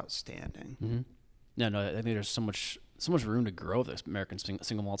malts are outstanding. Mm-hmm. No, I think there's so much room to grow this American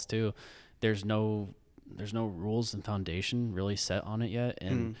single malts too. There's no rules and foundation really set on it yet,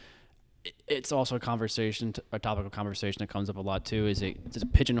 and it's also a topic of conversation that comes up a lot too. Does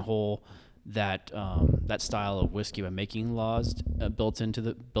it pigeonhole that style of whiskey by making laws built in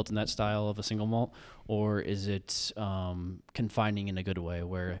that style of a single malt, or is it confining in a good way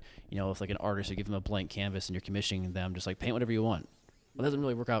where if like an artist, you give them a blank canvas and you're commissioning them just like paint whatever you want? Well, that doesn't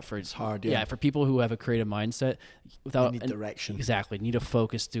really work out for it's hard. Yeah, for people who have a creative mindset without direction. Exactly, need a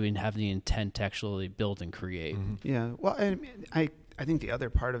focus to and have the intent to actually build and create. Mm-hmm. Yeah, well, and I think the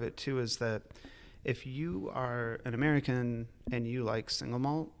other part of it too is that if you are an American and you like single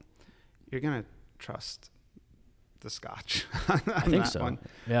malt, you're going to trust the Scotch on I think that so. one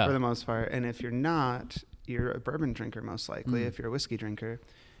for the most part. And if you're not, you're a bourbon drinker most likely if you're a whiskey drinker.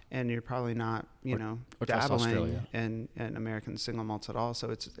 and you're probably not, or dabbling in American single malts at all. So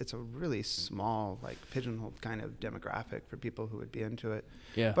it's a really small, like pigeonholed kind of demographic for people who would be into it.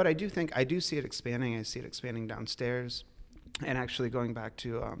 Yeah. But I do see it expanding. I see it expanding downstairs, and actually going back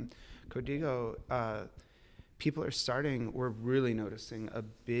to Código, we're really noticing a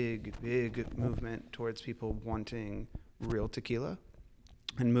big movement towards people wanting real tequila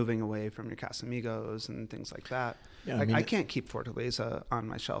and moving away from your Casamigos and things like that. Yeah, like I can't keep Fortaleza on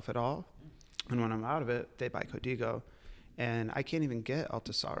my shelf at all. And when I'm out of it, they buy Código. And I can't even get El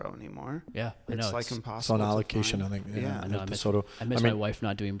Tesoro anymore. Yeah, I know. It's like impossible. It's on allocation, I think. Yeah. I know. I miss my wife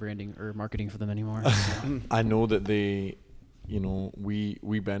not doing branding or marketing for them anymore. So. I know that they,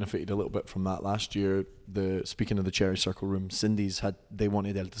 we benefited a little bit from that last year. Speaking of the Cherry Circle room, Cindy's they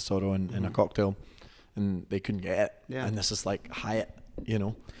wanted El Tesoro in a cocktail, and they couldn't get it. Yeah. And this is like Hyatt,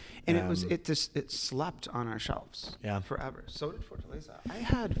 And it slept on our shelves forever. So did Fortaleza. I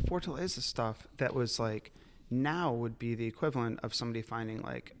had Fortaleza stuff that was like, now would be the equivalent of somebody finding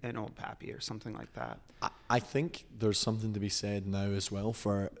like an Old Pappy or something like that. I think there's something to be said now as well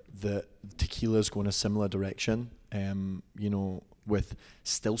for the tequilas going a similar direction, with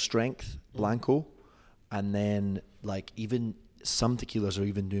still strength Blanco, and then like even some tequilas are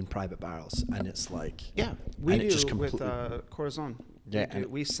even doing private barrels, and it's like we and do it just with Corazon. Yeah,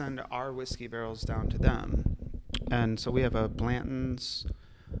 we send our whiskey barrels down to them, and so we have a Blanton's,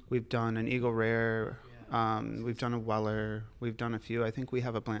 we've done an Eagle Rare, we've done a Weller, we've done a few. I think we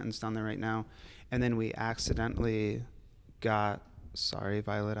have a Blanton's down there right now, and then we accidentally got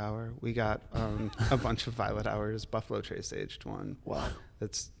Violet Hour. We got a bunch of Violet Hours, Buffalo Trace aged one. Wow,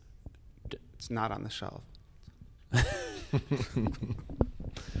 it's not on the shelf.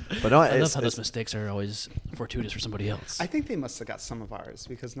 But no, I love how those mistakes are always fortuitous for somebody else. I think they must have got some of ours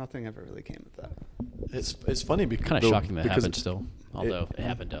because nothing ever really came of that. It's funny because kind of shocking that happened still, although it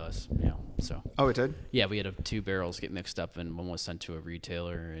happened to us. So. Oh, it did? Yeah, we had 2 barrels get mixed up, and one was sent to a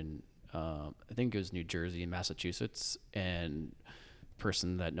retailer in I think it was New Jersey and Massachusetts, and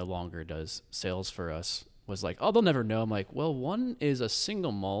person that no longer does sales for us was like, oh, they'll never know. I'm like, well, one is a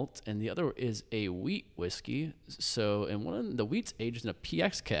single malt and the other is a wheat whiskey. So, and one of the wheat's aged in a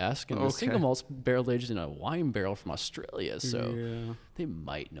PX cask, and the single malt's barrel aged in a wine barrel from Australia. So they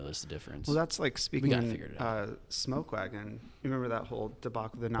might notice the difference. Well, that's like speaking in Smoke Wagon. You remember that whole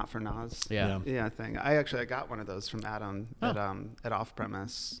debacle, the Not for Nas? Yeah, thing. I got one of those from Adam at Off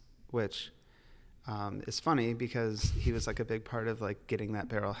Premise, which is funny because he was like a big part of like getting that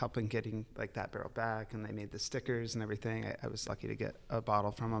barrel back, and they made the stickers and everything. I was lucky to get a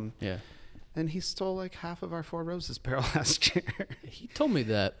bottle from him. Yeah. And he stole like half of our Four Roses barrel last year. He told me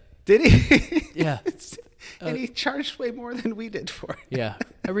that. Did he? Yeah. And he charged way more than we did for it. Yeah.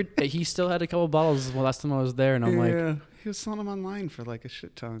 He still had a couple bottles last time I was there, and I'm like... He was selling them online for like a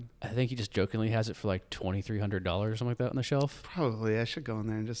shit ton. I think he just jokingly has it for like $2,300 or something like that on the shelf. Probably. I should go in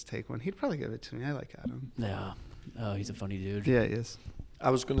there and just take one. He'd probably give it to me. I like Adam. Yeah. Oh, he's a funny dude. Yeah, he is.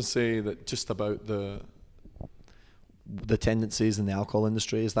 I was going to say that just about the tendencies in the alcohol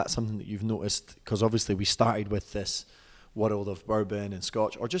industry. Is that something that you've noticed? Because obviously we started with this world of bourbon and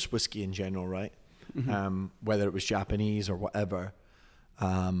scotch, or just whiskey in general, right? Mm-hmm. Whether it was Japanese or whatever.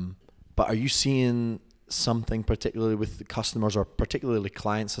 But are you seeing something particularly with the customers, or particularly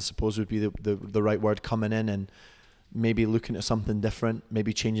clients, I suppose would be the right word, coming in and maybe looking at something different,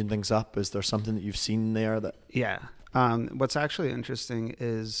 maybe changing things up? Is there something that you've seen there that... Yeah. What's actually interesting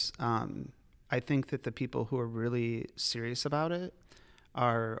is I think that the people who are really serious about it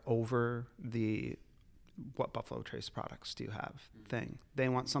are over the what Buffalo Trace products do you have thing. They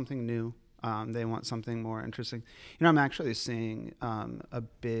want something new. They want something more interesting. I'm actually seeing a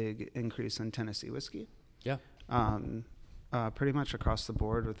big increase in Tennessee whiskey. Yeah. Pretty much across the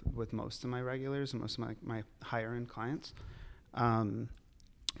board with most of my regulars and most of my higher end clients. And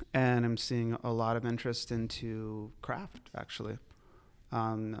I'm seeing a lot of interest into craft, actually.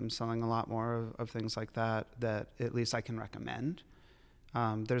 I'm selling a lot more of things like that at least I can recommend.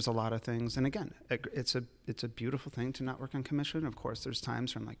 There's a lot of things. And again, it's a beautiful thing to not work on commission. Of course, there's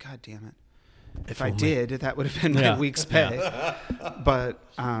times where I'm like, God damn it. If I did, that would have been my week's pay. But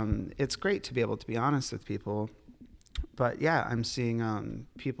it's great to be able to be honest with people. But yeah, I'm seeing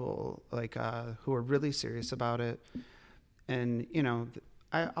people like who are really serious about it. And,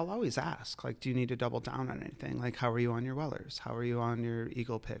 I'll always ask, like, do you need to double down on anything? Like, how are you on your Wellers? How are you on your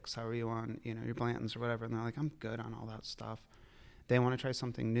Eagle picks? How are you on, your Blantons or whatever? And they're like, I'm good on all that stuff. They want to try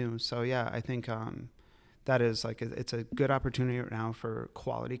something new. So yeah, I think that is like, it's a good opportunity right now for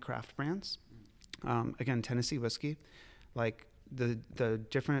quality craft brands. Again, Tennessee whiskey, like the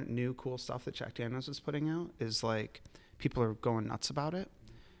different new cool stuff that Jack Daniels is putting out is like, people are going nuts about it.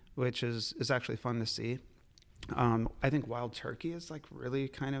 which is actually fun to see. I think wild turkey is like really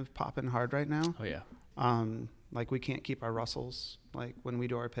kind of popping hard right now. Oh yeah. Like we can't keep our Russells. Like when we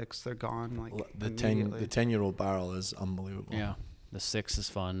do our picks, they're gone. Like The 10-year-old barrel is unbelievable. Yeah. The 6 is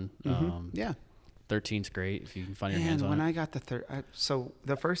fun. Yeah. 13's great if you can find your hands on when it. I got so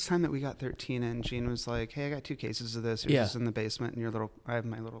the first time that we got 13 in, Gene was like, "Hey, I got 2 cases of this. Yours Yeah. is in the basement, and I have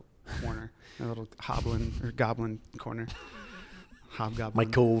my little corner, my little goblin corner, hobgoblin,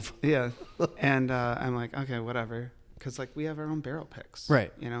 My cove. yeah." And I'm like, "Okay, whatever," because like we have our own barrel picks,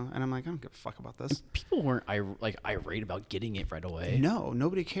 Right. You know, and I'm like, "I don't give a fuck about this." People weren't irate about getting it right away. No,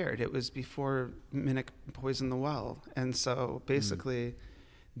 nobody cared. It was before Minnick poisoned the well, and so basically.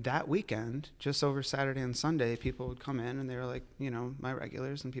 That weekend, just over Saturday and Sunday, people would come in and they were like, you know, my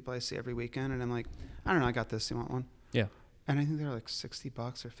regulars and people I see every weekend. And I'm like, I don't know, I got this. You want one? Yeah. And I think they were like $60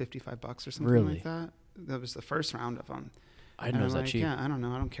 or $55 or something Really? like that. That was the first round of them. I didn't know it was that like, cheap. Yeah, I don't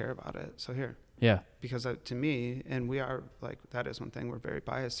know. I don't care about it. So here. Yeah. Because to me, and we are like, that is one thing, we're very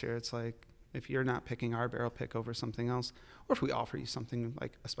biased here. It's like, if you're not picking our barrel pick over something else, or if we offer you something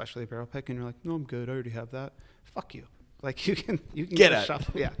like, especially a barrel pick, and you're like, no, I'm good. I already have that. Fuck you. Like you can Get a it.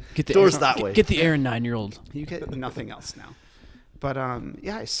 shuffle. Yeah. Get the Doors Aaron, that get, way. Get the Aaron 9-year-old. You get nothing else now. But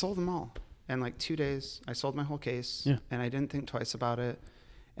yeah, I sold them all. In like 2 days, I sold my whole case. Yeah. And I didn't think twice about it.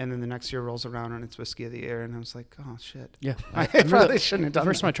 And then the next year rolls around and it's whiskey of the year. And I was like, oh, shit. Yeah. I probably shouldn't have The done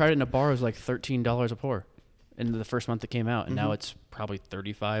first that. time I tried it in a bar, it was like $13 a pour. In the first month it came out. And now it's probably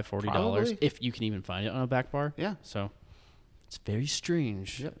 $35, $40 Probably. if you can even find it on a back bar. Yeah. So it's very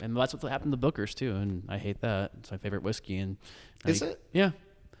strange. Yep. And that's what happened to Booker's too. And I hate that. It's my favorite whiskey. And Is it? Yeah.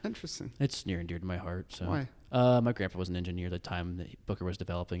 Interesting. It's near and dear to my heart. So Why? My grandpa was an engineer at the time that Booker was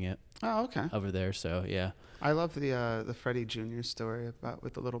developing it Oh, okay. over there. So yeah. I love the Freddie Jr. story about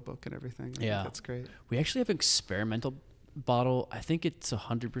with the little book and everything. I think Yeah. that's great. We actually have an experimental bottle. I think it's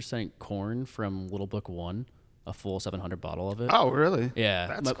 100% corn from Little Book 1, a full 700 bottle of it. Oh, really? Yeah.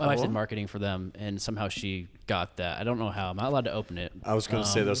 That's my wife cool. did marketing for them, and somehow she got that. I don't know how. I'm not allowed to open it. I was going to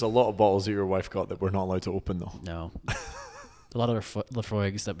say, there's a lot of bottles that your wife got that we're not allowed to open, though. No. A lot of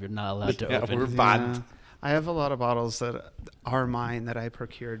Lafroigs that we're not allowed to Yeah, open. we're banned. Yeah. I have a lot of bottles that are mine that I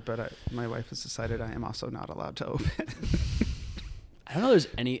procured, but my wife has decided I am also not allowed to open. I don't know there's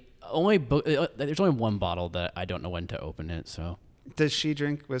any... there's only one bottle that I don't know when to open it, so... Does she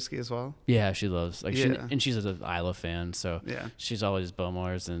drink whiskey as well? Yeah, she loves Yeah. and she's an Isla fan, so Yeah. she's always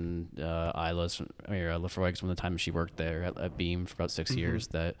Beaumont's and Isla's Lafroigs from the time she worked there at Beam for about 6 years.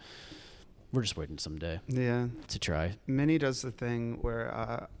 That we're just waiting someday Yeah. to try. Minnie does the thing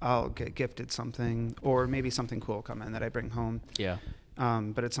where I'll get gifted something, or maybe something cool will come in that I bring home. Yeah,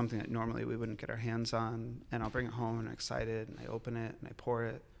 But it's something that normally we wouldn't get our hands on, and I'll bring it home and I'm excited, and I open it and I pour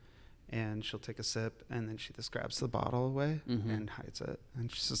it, and she'll take a sip, and then she just grabs the bottle away and hides it, and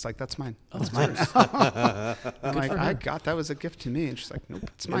she's just like, "That's mine. That's mine." I'm like, that was a gift to me, and she's like, "Nope,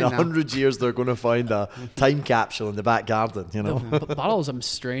 it's mine In now." 100 years, they're going to find a time capsule in the back garden, you know? the bottles I'm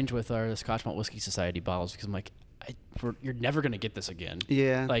strange with are the Scotch Malt Whiskey Society bottles because I'm like, you're never gonna get this again.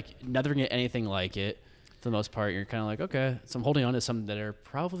 Yeah. Like never gonna get anything like it. For the most part, you're kind of like, okay. So I'm holding on to some that are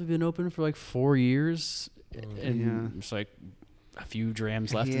probably been open for like 4 years, and it's like a few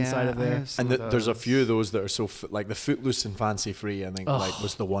drams left inside of there. And there's a few of those that are so like the Footloose and Fancy Free, I think, like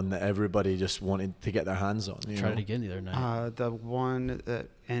was the one that everybody just wanted to get their hands on. You Tried know? it again the other night. The one that,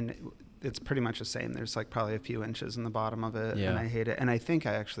 and it's pretty much the same. There's like probably a few inches in the bottom of it, and I hate it. And I think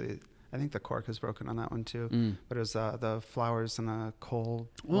the cork is broken on that one too. But it was the flowers and a coal,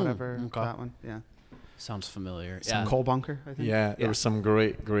 whatever. okay. That one, yeah. Sounds familiar. Some coal bunker, I think. Yeah, there were some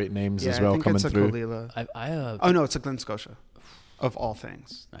great names as I well think coming it's a through. Kalila. Oh no, it's a Glen Scotia. Of all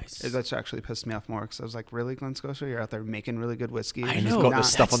things. Nice. That's actually pissed me off more because I was like, really, Glen Scotia? You're out there making really good whiskey. I and know. Got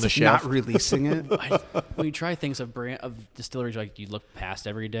this stuff on the shelf. Not releasing it. When you try things of distilleries, like you look past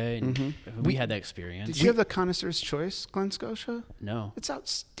every day, and we had that experience. Did you have the Connoisseur's Choice Glen Scotia? No. It's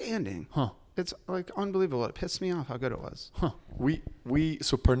outstanding. Huh. It's like unbelievable. It pissed me off how good it was. Huh.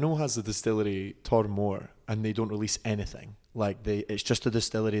 So Pernod has the distillery Tormore, and they don't release anything. Like it's just a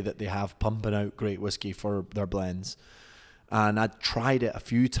distillery that they have pumping out great whiskey for their blends. And I tried it a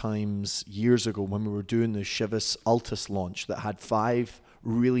few times years ago when we were doing the Chivas Altus launch that had 5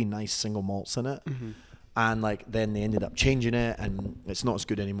 really nice single malts in it. And like then they ended up changing it, and it's not as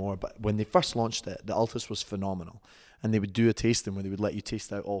good anymore. But when they first launched it, the Altus was phenomenal. And they would do a tasting where they would let you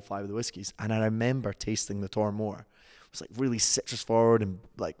taste out all 5 of the whiskeys. And I remember tasting the Tormore. It was like really citrus forward and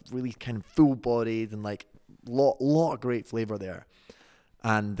like really kind of full bodied and like lot of great flavor there.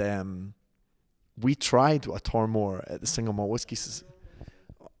 And we tried a Tormore at the Single Malt Whiskey,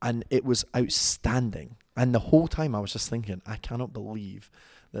 and it was outstanding. And the whole time I was just thinking, I cannot believe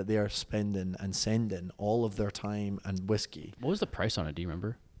that they are spending and sending all of their time and whiskey. What was the price on it? Do you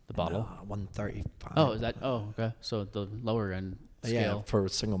remember the bottle? $135. Oh, is that? Oh, okay. So the lower end scale. Yeah, for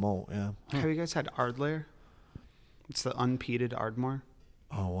single malt. Yeah. Have you guys had Ardlair? It's the unpeated Ardmore.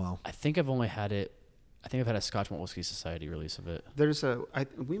 Oh wow. I think I've only had it. I think I've had a Scotch Malt Whiskey Society release of it.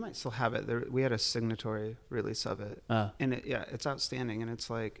 We might still have it. We had a signatory release of it, and it's outstanding. And it's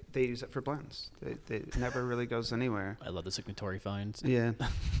like they use it for blends. It never really goes anywhere. I love the signatory finds. Yeah,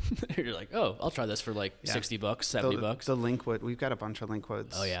 You're like, oh, I'll try this for like $60, $70. The Linkwood, we've got a bunch of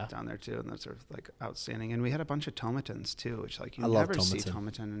Linkwoods. Oh, yeah? Down there too, and those are like outstanding. And we had a bunch of Tomatons too, which like you I love never see Tomaton.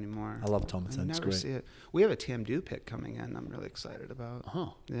 Tomaton anymore. I love Tomaton. You It's never great. see it. We have a Tamdu pick coming in. I'm really excited about.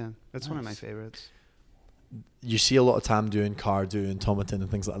 Oh, Yeah, that's one of my nice. favorites. You see a lot of Tamdu and Cardu and Tomatin and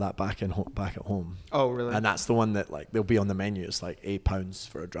things like that back at home. Oh, really? And that's the one that like they'll be on the menu. It's like £8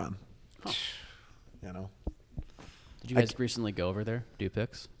 for a dram. Huh. You know. Did you guys recently go over there, do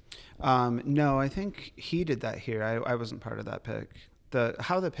picks? No, I think he did that here. I wasn't part of that pick.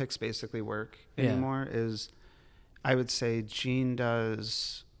 How the picks basically work anymore is, I would say Gene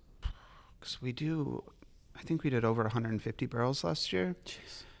does, because I think we did over 150 barrels last year.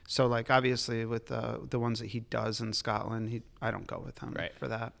 Jeez. So like obviously with the ones that he does in Scotland, I don't go with him for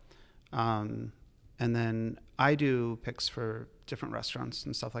that. And then I do picks for different restaurants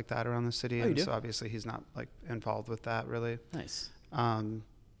and stuff like that around the city. Oh, you do? So obviously he's not like involved with that really. Nice.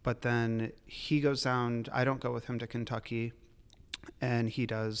 But then he goes down, I don't go with him to Kentucky, and he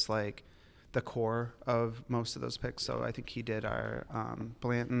does like the core of most of those picks. So I think he did our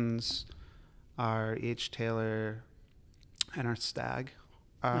Blanton's, our H. Taylor, and our Stag.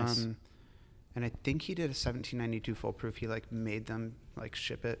 Nice. And I think he did a 1792 full proof. He like made them like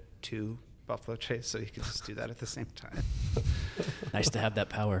ship it to Buffalo Trace so he could just do that at the same time. Nice to have that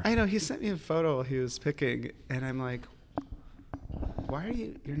power. I know, he sent me a photo he was picking, and I'm like, why are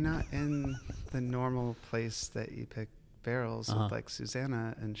you're not in the normal place that you pick barrels with like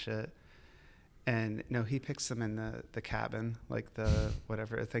Susanna and shit. And no, he picks them in the cabin, like the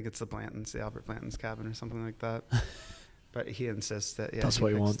whatever, I think it's the Blanton's, the Albert Blanton's cabin or something like that. But he insists that that's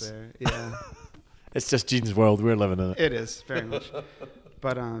what he picks wants. there. Yeah. It's just Gene's world. We're living in it. It is very much.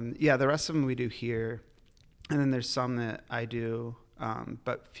 But the rest of them we do here, and then there's some that I do,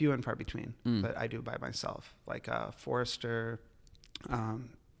 but few and far between. That I do by myself, like Forester.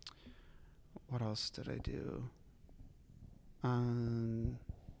 What else did I do? God,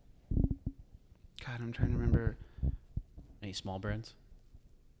 I'm trying to remember. Any small brands?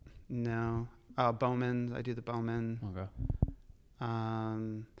 No. Bowman. I do the Bowman. Okay.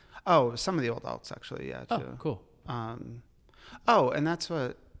 Some of the old alts actually, yeah, too. Oh, cool. And that's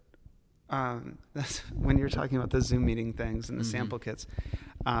what. That's when you're talking about the Zoom meeting things and the sample kits.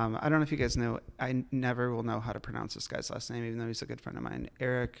 I don't know if you guys know. I never will know how to pronounce this guy's last name, even though he's a good friend of mine.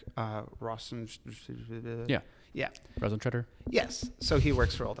 Eric Rossen. Yeah. Rosentretter? Yes. So he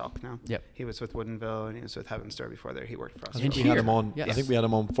works for Old Elk now. Yep. He was with Woodenville and he was with Heaven's Door before there. He worked for us. I think And we had here. him on. Yes. I think we had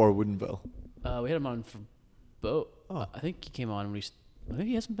him on for Woodenville. We had him on for both. Oh. I think he came on when maybe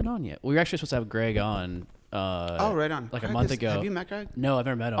he hasn't been on yet. We were actually supposed to have Greg on. Right on. Like Greg a month ago. Have you met Greg? No, I've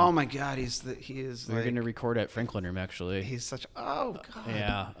never met him. Oh my God, he is. We were going to record at Franklin Room, actually. He's such. Oh God.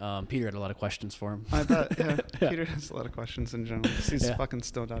 Yeah. Peter had a lot of questions for him. I bet. Yeah. Peter has a lot of questions in general. He's fucking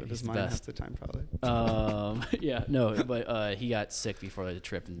stoned out of his the mind half best. the time, probably. But he got sick before the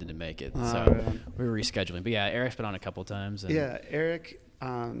trip and didn't make it. So right on. we were rescheduling. But yeah, Eric's been on a couple times. And Yeah, Eric.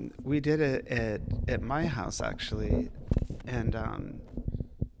 We did it at my house actually, and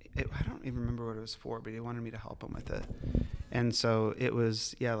I don't even remember what it was for, but he wanted me to help him with it. And so it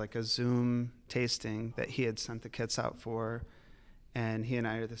was, like a Zoom tasting that he had sent the kits out for. And he and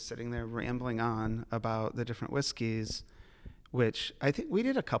I are just sitting there rambling on about the different whiskeys, which I think we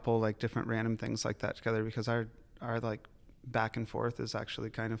did a couple like different random things like that together because our like back and forth is actually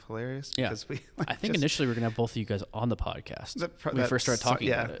kind of hilarious. Yeah. Because we I think initially we were going to have both of you guys on the podcast. When we first started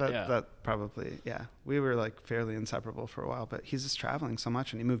talking about it. That probably, we were like fairly inseparable for a while, but he's just traveling so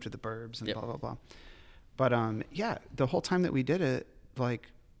much and he moved to the burbs and blah, blah, blah. But the whole time that we did it, like,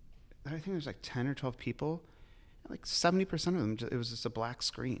 I think there's like 10 or 12 people, like 70% of them, it was just a black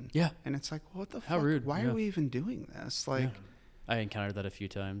screen. Yeah. And it's like, what the How fuck? rude. Why Yeah. are we even doing this? Like, I encountered that a few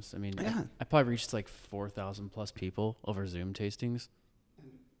times. I mean, Yeah. I probably reached like 4,000 plus people over Zoom tastings.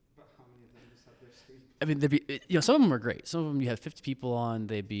 but how many of them just have their screen? I mean, there'd be, some of them were great. Some of them you had 50 people on.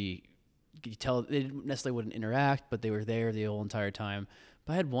 You tell they didn't necessarily wouldn't interact, but they were there the whole entire time.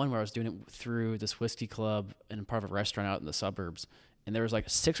 But I had one where I was doing it through this whiskey club and part of a restaurant out in the suburbs, and there was like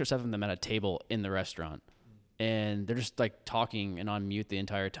 6 or 7 of them at a table in the restaurant, and they're just like talking and on mute the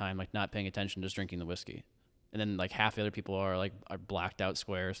entire time, like not paying attention, just drinking the whiskey. And then like half the other people are blacked out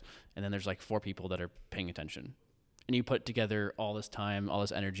squares, and then there's like 4 people that are paying attention. And you put together all this time, all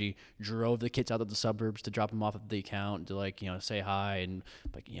this energy, drove the kids out of the suburbs to drop them off at the account to like, say hi and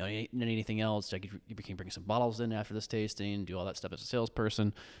like, anything else. Like you can bring some bottles in after this tasting, do all that stuff as a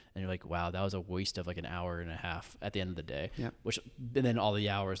salesperson. And you're like, wow, that was a waste of like an hour and a half at the end of the day. Yep. And then all the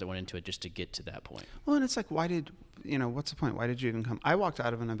hours that went into it just to get to that point. Well, and it's like, what's the point? Why did you even come? I walked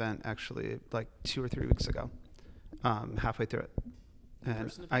out of an event actually like 2 or 3 weeks ago, halfway through it.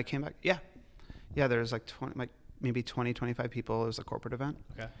 And I came back. Yeah. Yeah. There was like maybe 20, 25 people. It was a corporate event.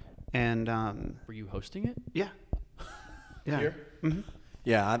 Okay. And were you hosting it? Yeah. Yeah. Here? Mm-hmm.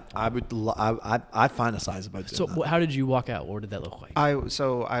 Yeah, I fantasize about doing that. So how did you walk out? What did that look like? I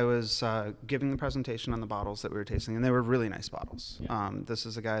was giving the presentation on the bottles that we were tasting, and they were really nice bottles. Yeah. This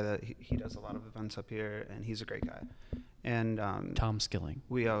is a guy that he does a lot of events up here, and he's a great guy. And Tom Skilling.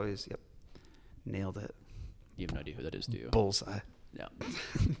 we always nailed it. You have no idea who that is, do you? Bullseye. No.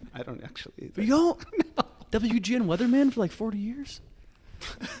 I don't actually. You don't? No. WGN weatherman for like 40 years?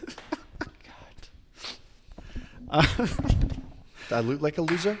 God. Do I look like a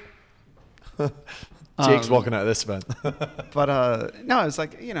loser? Jake's walking out of this event. But no, I was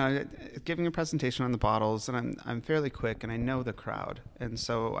like, giving a presentation on the bottles, and I'm fairly quick, and I know the crowd, and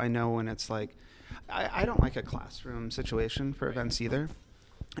so I know when it's like, I don't like a classroom situation for events either,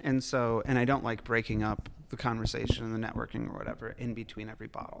 and I don't like breaking up the conversation and the networking or whatever in between every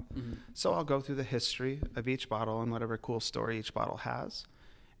bottle. Mm-hmm. So I'll go through the history of each bottle and whatever cool story each bottle has,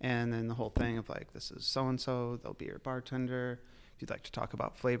 and then the whole thing of like, this is so and so, they'll be your bartender. If you'd like to talk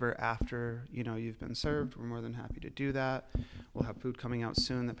about flavor after you've been served, we're more than happy to do that. We'll have food coming out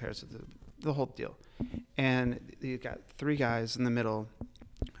soon that pairs with the whole deal. And you've got 3 guys in the middle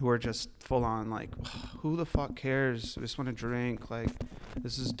who are just full on like, who the fuck cares? We just want to drink. Like,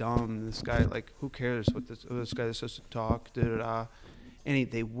 this is dumb. This guy, like, who cares what this guy is supposed to talk? Da da da.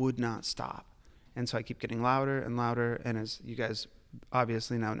 And they would not stop. And so I keep getting louder and louder. And as you guys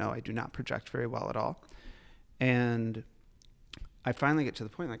obviously now know, I do not project very well at all. And I finally get to the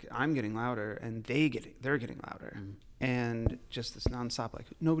point, like, I'm getting louder and they're getting louder. Mm. And just this nonstop, like,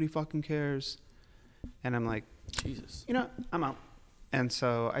 nobody fucking cares. And I'm like, Jesus. I'm out. And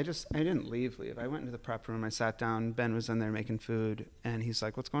so I didn't leave. I went into the prep room. I sat down. Ben was in there making food. And he's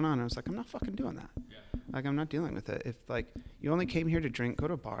like, what's going on? And I was like, I'm not fucking doing that. Yeah. Like, I'm not dealing with it. If, like, you only came here to drink, go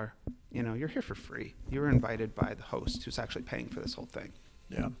to a bar. You're here for free. You were invited by the host who's actually paying for this whole thing.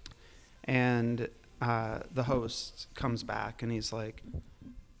 Yeah. And the host comes back and he's like,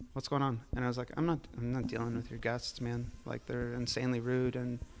 what's going on? And I was like, I'm not dealing with your guests, man. Like, they're insanely rude,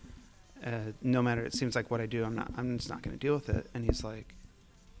 and no matter, it seems like what I do, I'm just not going to deal with it. And he's like,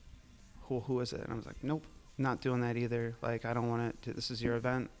 who is it? And I was like, nope, not doing that either. Like, I don't want it to, this is your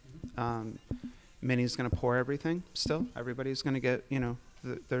event. Minnie's going to pour everything still. Everybody's going to get,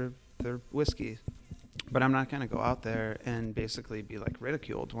 their whiskey. But I'm not going to go out there and basically be like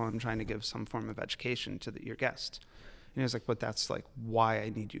ridiculed while I'm trying to give some form of education to your guests. And he was like, but that's like why I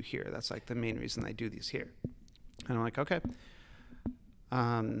need you here. That's like the main reason I do these here. And I'm like, okay.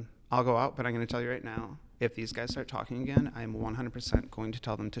 I'll go out, but I'm going to tell you right now, if these guys start talking again, I'm 100% going to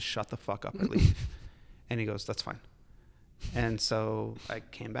tell them to shut the fuck up or leave. And he goes, that's fine. And so I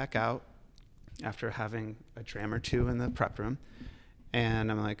came back out after having a dram or 2 in the prep room.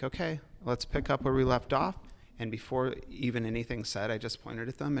 And I'm like, okay, let's pick up where we left off. And before even anything said, I just pointed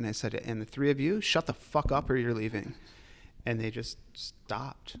at them and I said, and the 3 of you, shut the fuck up or you're leaving. And they just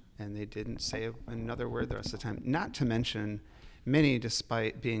stopped and they didn't say another word the rest of the time. Not to mention, Minnie,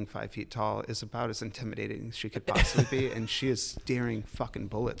 despite being 5 feet tall, is about as intimidating as she could possibly be. And she is staring fucking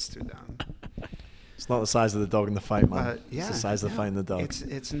bullets through them. It's not the size of the dog in the fight, man. Yeah, it's the size of the fight in the dog.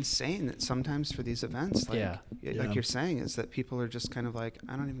 It's insane that sometimes for these events, like you're saying, is that people are just kind of like,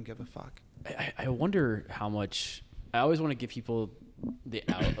 I don't even give a fuck. I wonder how much. I always want to give people the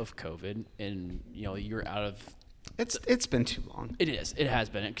out of COVID, and you're out of. It's been too long. It is. It has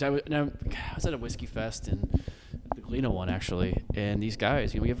been. Because I was at a whiskey fest in the Galena one actually, and these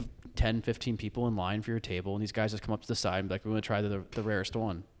guys, we have 10, 15 people in line for your table, and these guys just come up to the side and be like, "We want to try the rarest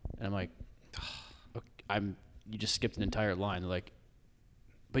one," and I'm like. You just skipped an entire line. They're like,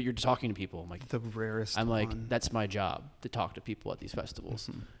 but you're talking to people. I'm like, the rarest. I'm like, one. That's my job, to talk to people at these festivals.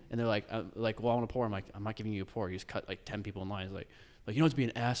 Mm-hmm. And they're like, well, I want to pour. I'm like, I'm not giving you a pour. You just cut like 10 people in line. It's like you don't have to be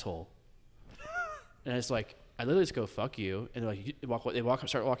an asshole. And it's like, I literally just go, fuck you. And they're like,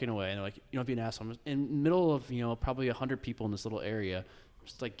 start walking away. And they're like, you don't have to be an asshole. I'm in the middle of, probably 100 people in this little area.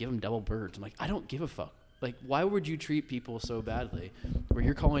 Just like, give them double birds. I'm like, I don't give a fuck. Like, why would you treat people so badly? Where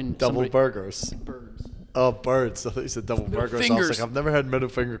you're calling double burgers. Birds. Oh, birds. I thought you said double burger. So I was like, I've never heard middle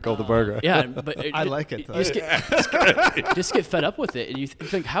finger called a burger. Yeah, but I like it, though. You just get fed up with it, and you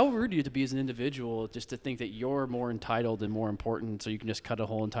think, how rude are you to be as an individual, just to think that you're more entitled and more important, so you can just cut a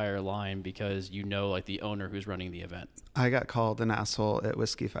whole entire line because you know, like, the owner who's running the event. I got called an asshole at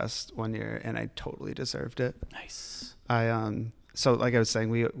Whiskey Fest one year, and I totally deserved it. Nice. So like I was saying,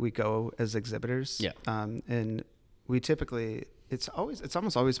 we go as exhibitors. Yeah. And we typically, it's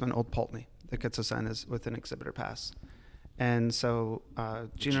almost always been Old Pulteney that gets us in with an exhibitor pass. And so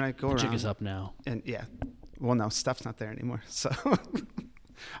Gene and I go around. The jig is up now. And yeah, well, no, Steph's not there anymore. So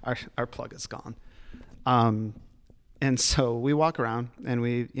our plug is gone. And so we walk around and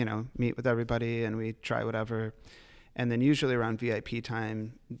we, meet with everybody and we try whatever. And then usually around VIP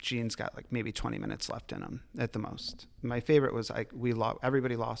time, Gene's got like maybe 20 minutes left in him at the most. My favorite was like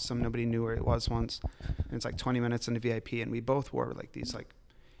everybody lost some. Nobody knew where it was once. And it's like 20 minutes into VIP, and we both wore like these like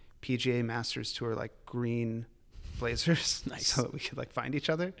PGA Masters Tour like green blazers, nice, so that we could like find each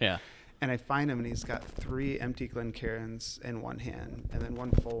other. Yeah. And I find him, and he's got 3 empty Glencairns in one hand, and then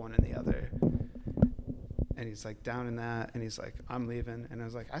 1 full one in the other. And he's like down in that, and he's like, "I'm leaving." And I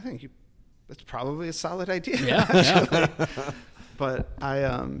was like, "I think that's probably a solid idea." Yeah. But I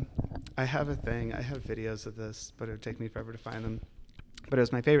have a thing. I have videos of this, but it would take me forever to find them. But it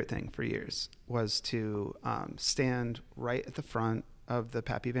was my favorite thing for years was to stand right at the front of the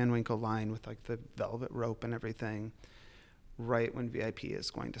Pappy Van Winkle line with like the velvet rope and everything, right when VIP is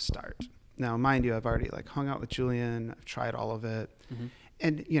going to start. Now, mind you, I've already like hung out with Julian. I've tried all of it,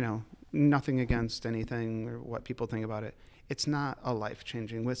 and nothing against anything or what people think about it. It's not a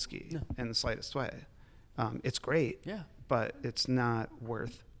life-changing whiskey in the slightest way. It's great, but it's not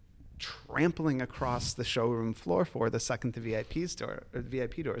worth trampling across the showroom floor for the second the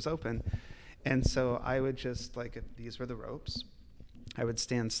VIP door is open. And so I would just, like, if these were the ropes, I would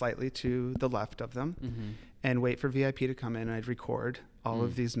stand slightly to the left of them and wait for VIP to come in, and I'd record all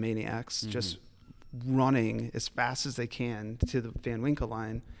of these maniacs just running as fast as they can to the Van Winkle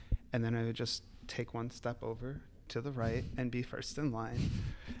line, and then I would just take one step over to the right and be first in line.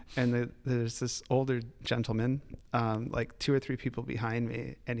 And there's this older gentleman, like 2 or 3 people behind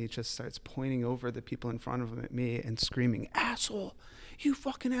me, and he just starts pointing over the people in front of him at me and screaming, "Asshole, you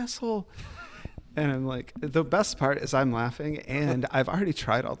fucking asshole." And I'm like, the best part is I'm laughing, and I've already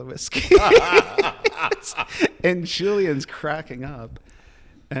tried all the whiskey. And Julian's cracking up.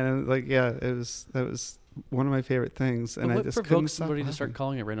 And I'm like, yeah, that was one of my favorite things. And I just couldn't stop somebody laughing. to start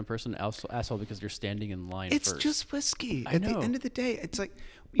calling a random person asshole because you're standing in line It's first? just whiskey. I At know. the end of the day, it's like,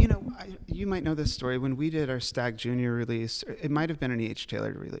 you might know this story. When we did our Stag Junior release, it might have been an E.H.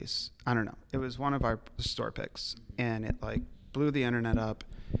 Taylor release. I don't know. It was one of our store picks, and it like blew the internet up.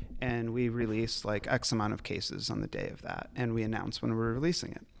 And we released like X amount of cases on the day of that, and we announced when we were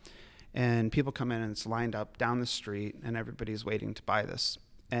releasing it. And people come in, and it's lined up down the street, and everybody's waiting to buy this.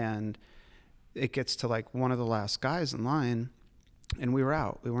 And it gets to like one of the last guys in line, and we were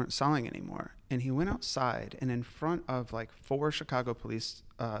out. We weren't selling anymore. And he went outside, and in front of like 4 Chicago police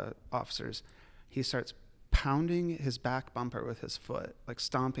officers, he starts pounding his back bumper with his foot, like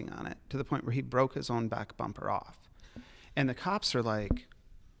stomping on it, to the point where he broke his own back bumper off. And the cops are like,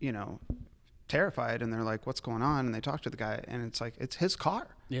 terrified, and they're like, "What's going on?" And they talk to the guy, and it's like, it's his car.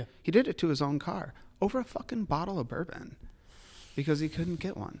 Yeah. He did it to his own car over a fucking bottle of bourbon because he couldn't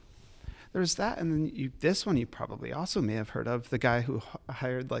get one. There's that, and then this one you probably also may have heard of, the guy who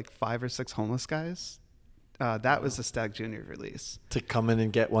hired like 5 or 6 homeless guys. That was the Stag Junior release. To come in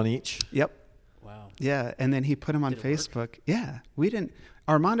and get one each? Yep. Wow. Yeah, and then he put him on Facebook. Work? Yeah, we didn't.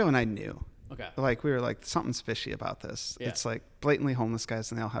 Armando and I knew. Okay. Like, we were like, something's fishy about this. Yeah. It's like blatantly homeless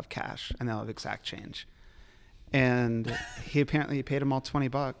guys, and they all have cash, and they all have exact change. And he paid them all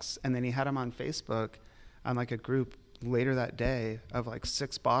 $20, and then he had them on Facebook on like a group later that day of like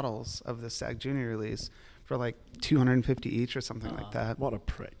 6 bottles of the Stag Junior release for like $250 each or something like that. What a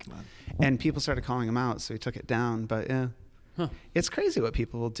prick, man. And people started calling him out, so he took it down. But yeah, it's crazy what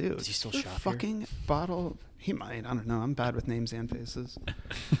people will do. Does he still shop fucking here? Bottle. He might. I don't know. I'm bad with names and faces.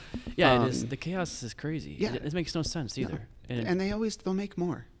 Yeah, it is. The chaos is crazy. Yeah. It makes no sense either. No. And they'll make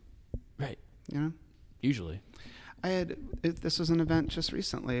more. Right. Usually. This was an event just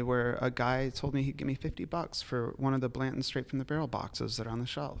recently where a guy told me he'd give me $50 for one of the Blanton Straight from the Barrel boxes that are on the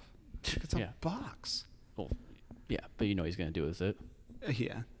shelf. It's a box. Well, yeah, but he's going to do with it.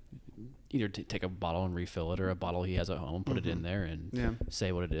 Yeah. Either take a bottle and refill it, or a bottle he has at home, put it in there, and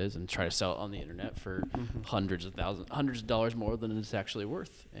say what it is, and try to sell it on the internet for hundreds of dollars more than it's actually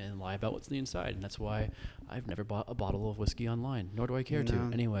worth, and lie about what's in the inside. And that's why I've never bought a bottle of whiskey online, nor do I care to.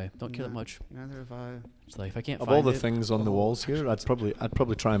 Anyway, don't care that much. Neither have I. It's like, if I can't of find all the things on the walls here, I'd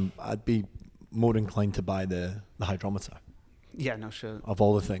probably try and I'd be more inclined to buy the hydrometer Yeah, no shit. of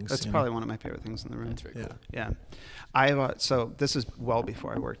all the things. That's probably one of my favorite things in the room. That's very cool. Yeah. So this is well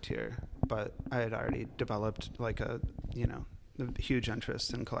before I worked here, but I had already developed like a huge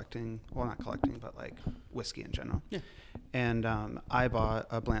interest in collecting, well, not collecting, but like whiskey in general. Yeah. And I bought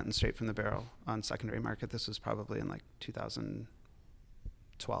a Blanton straight from the barrel on secondary market. This was probably in like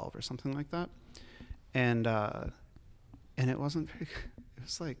 2012 or something like that. And it wasn't very, it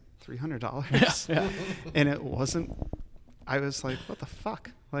was like $300. Yeah. And it wasn't, I was like, what the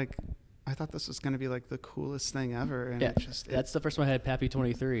fuck? Like, I thought this was going to be like the coolest thing ever. And Yeah, that's the first one I had, Pappy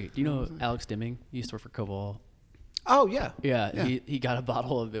 23. Do you know Alex Dimming? He used to work for Cobol. Oh, yeah. Yeah. He got a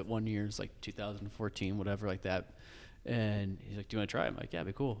bottle of it one year. It's like 2014, whatever like that. And he's like, do you want to try it? I'm like, yeah, it'd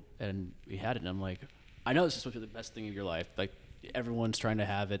be cool. And we had it, and I'm like, I know this is supposed to be the best thing of your life. Like, everyone's trying to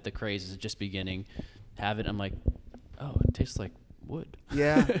have it. The craze is just beginning. Have it. I'm like, oh, it tastes like wood.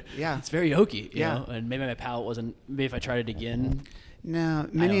 Yeah, yeah. It's very oaky, you Yeah. know? And maybe my palate wasn't, maybe if I tried it again. No,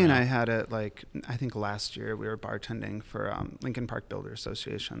 Minnie and know. I had it like, I think last year we were bartending for Lincoln Park Builder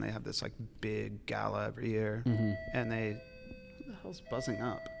Association. They have this like big gala every year. Mm-hmm. And who the hell's buzzing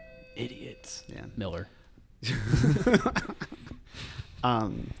up? Idiots. Yeah. Miller.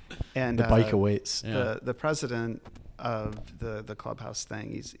 And the bike awaits. Yeah. the president of the clubhouse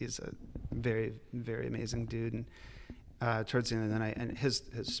thing, he's a very, very amazing dude. And towards the end of the night, and his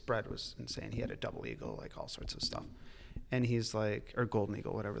spread was insane. He had a double eagle, like all sorts of stuff. And he's like, or golden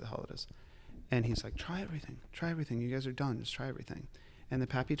eagle, whatever the hell it is. And he's like, try everything. You guys are done. Just try everything. And the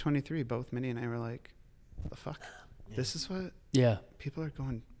Pappy 23, both Minnie and I were like, what the fuck? Yeah. This is what people are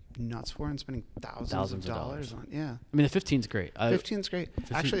going nuts for and spending thousands of dollars on. Yeah. I mean, the 15's great. 15's great.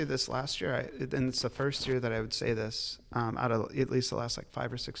 15. Actually, this last year, and it's the first year that I would say this, out of at least the last like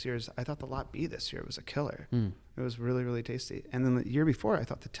 5 or 6 years, I thought the Lot B this year was a killer. It was really, really tasty. And then the year before, I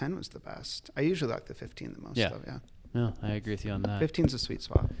thought the 10 was the best. I usually like the 15 the most, though, yeah. No, I agree with you on that. 15's a sweet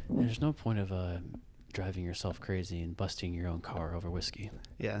spot. There's no point of driving yourself crazy and busting your own car over whiskey.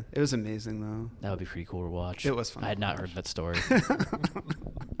 Yeah, it was amazing, though. That would be pretty cool to watch. It was fun. I had not heard that story.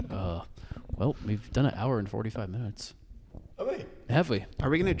 Well, we've done an hour and 45 minutes. Have we? Are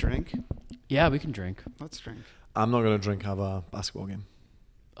we going to drink? Yeah, we can drink. Let's drink. I'm not going to drink. I have a basketball game.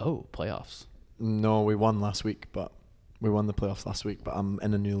 Oh, playoffs. No, we won last week, but we won the playoffs last week. But I'm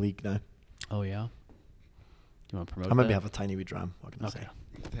in a new league now. Oh yeah. Do you want to promote? I maybe that? have a tiny wee dram. What can I say?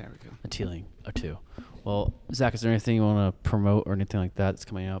 There we go. A tealing or two. Well, Zach, is there anything you want to promote or anything like that that's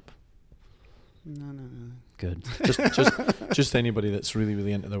coming up? No. Good. Just anybody that's really,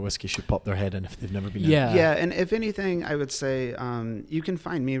 really into their whiskey should pop their head in if they've never been in. Yeah, and if anything, I would say you can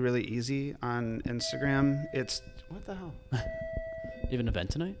find me really easy on Instagram. It's, what the hell? You have an event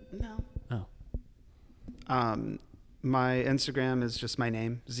tonight? No. Oh. My Instagram is just my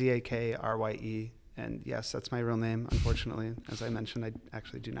name, ZAKRYE. And yes, that's my real name, unfortunately. As I mentioned, I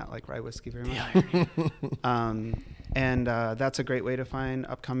actually do not like rye whiskey very much. And that's a great way to find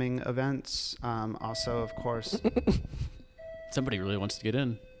upcoming events. Also, of course. Somebody really wants to get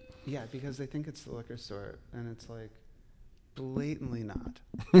in. Yeah, because they think it's the liquor store, and it's like blatantly not.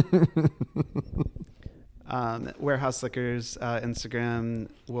 Warehouse Liquors Instagram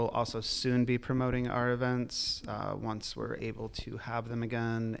will also soon be promoting our events once we're able to have them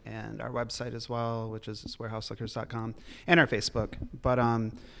again, and our website as well, which is warehouseliquors.com, and our Facebook. But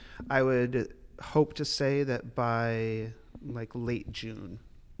I would hope to say that by like late June,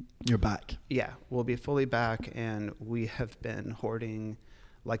 you're back. Yeah, we'll be fully back, and we have been hoarding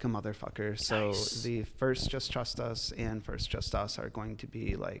like a motherfucker. So Nice. the First Just Trust Us and First Just Us are going to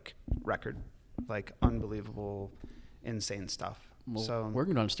be like record, like unbelievable, insane stuff. Well, so we're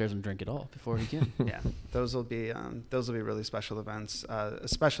going downstairs and drink it all before we can. yeah, those will be really special events.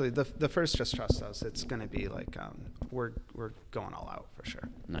 Especially the First Just Trust Us. It's going to be like we're going all out for sure.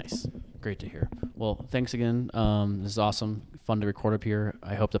 Nice. Great to hear. Well, thanks again. This is awesome. Fun to record up here.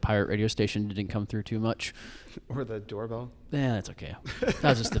 I hope the pirate radio station didn't come through too much. Or the doorbell. Yeah, that's okay. That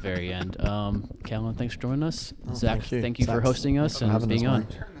was just the very end. Callan, thanks for joining us. Oh, Zach, thank you. for Zach's hosting us for and having being us, on.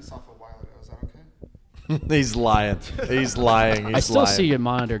 man. Turn this off a while ago. Is that okay? He's lying. He's lying. I still see your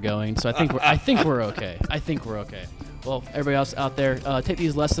monitor going, so I think we're okay. I think we're okay. Well, everybody else out there, take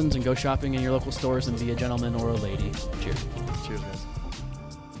these lessons and go shopping in your local stores and be a gentleman or a lady. Cheers. Cheers, guys.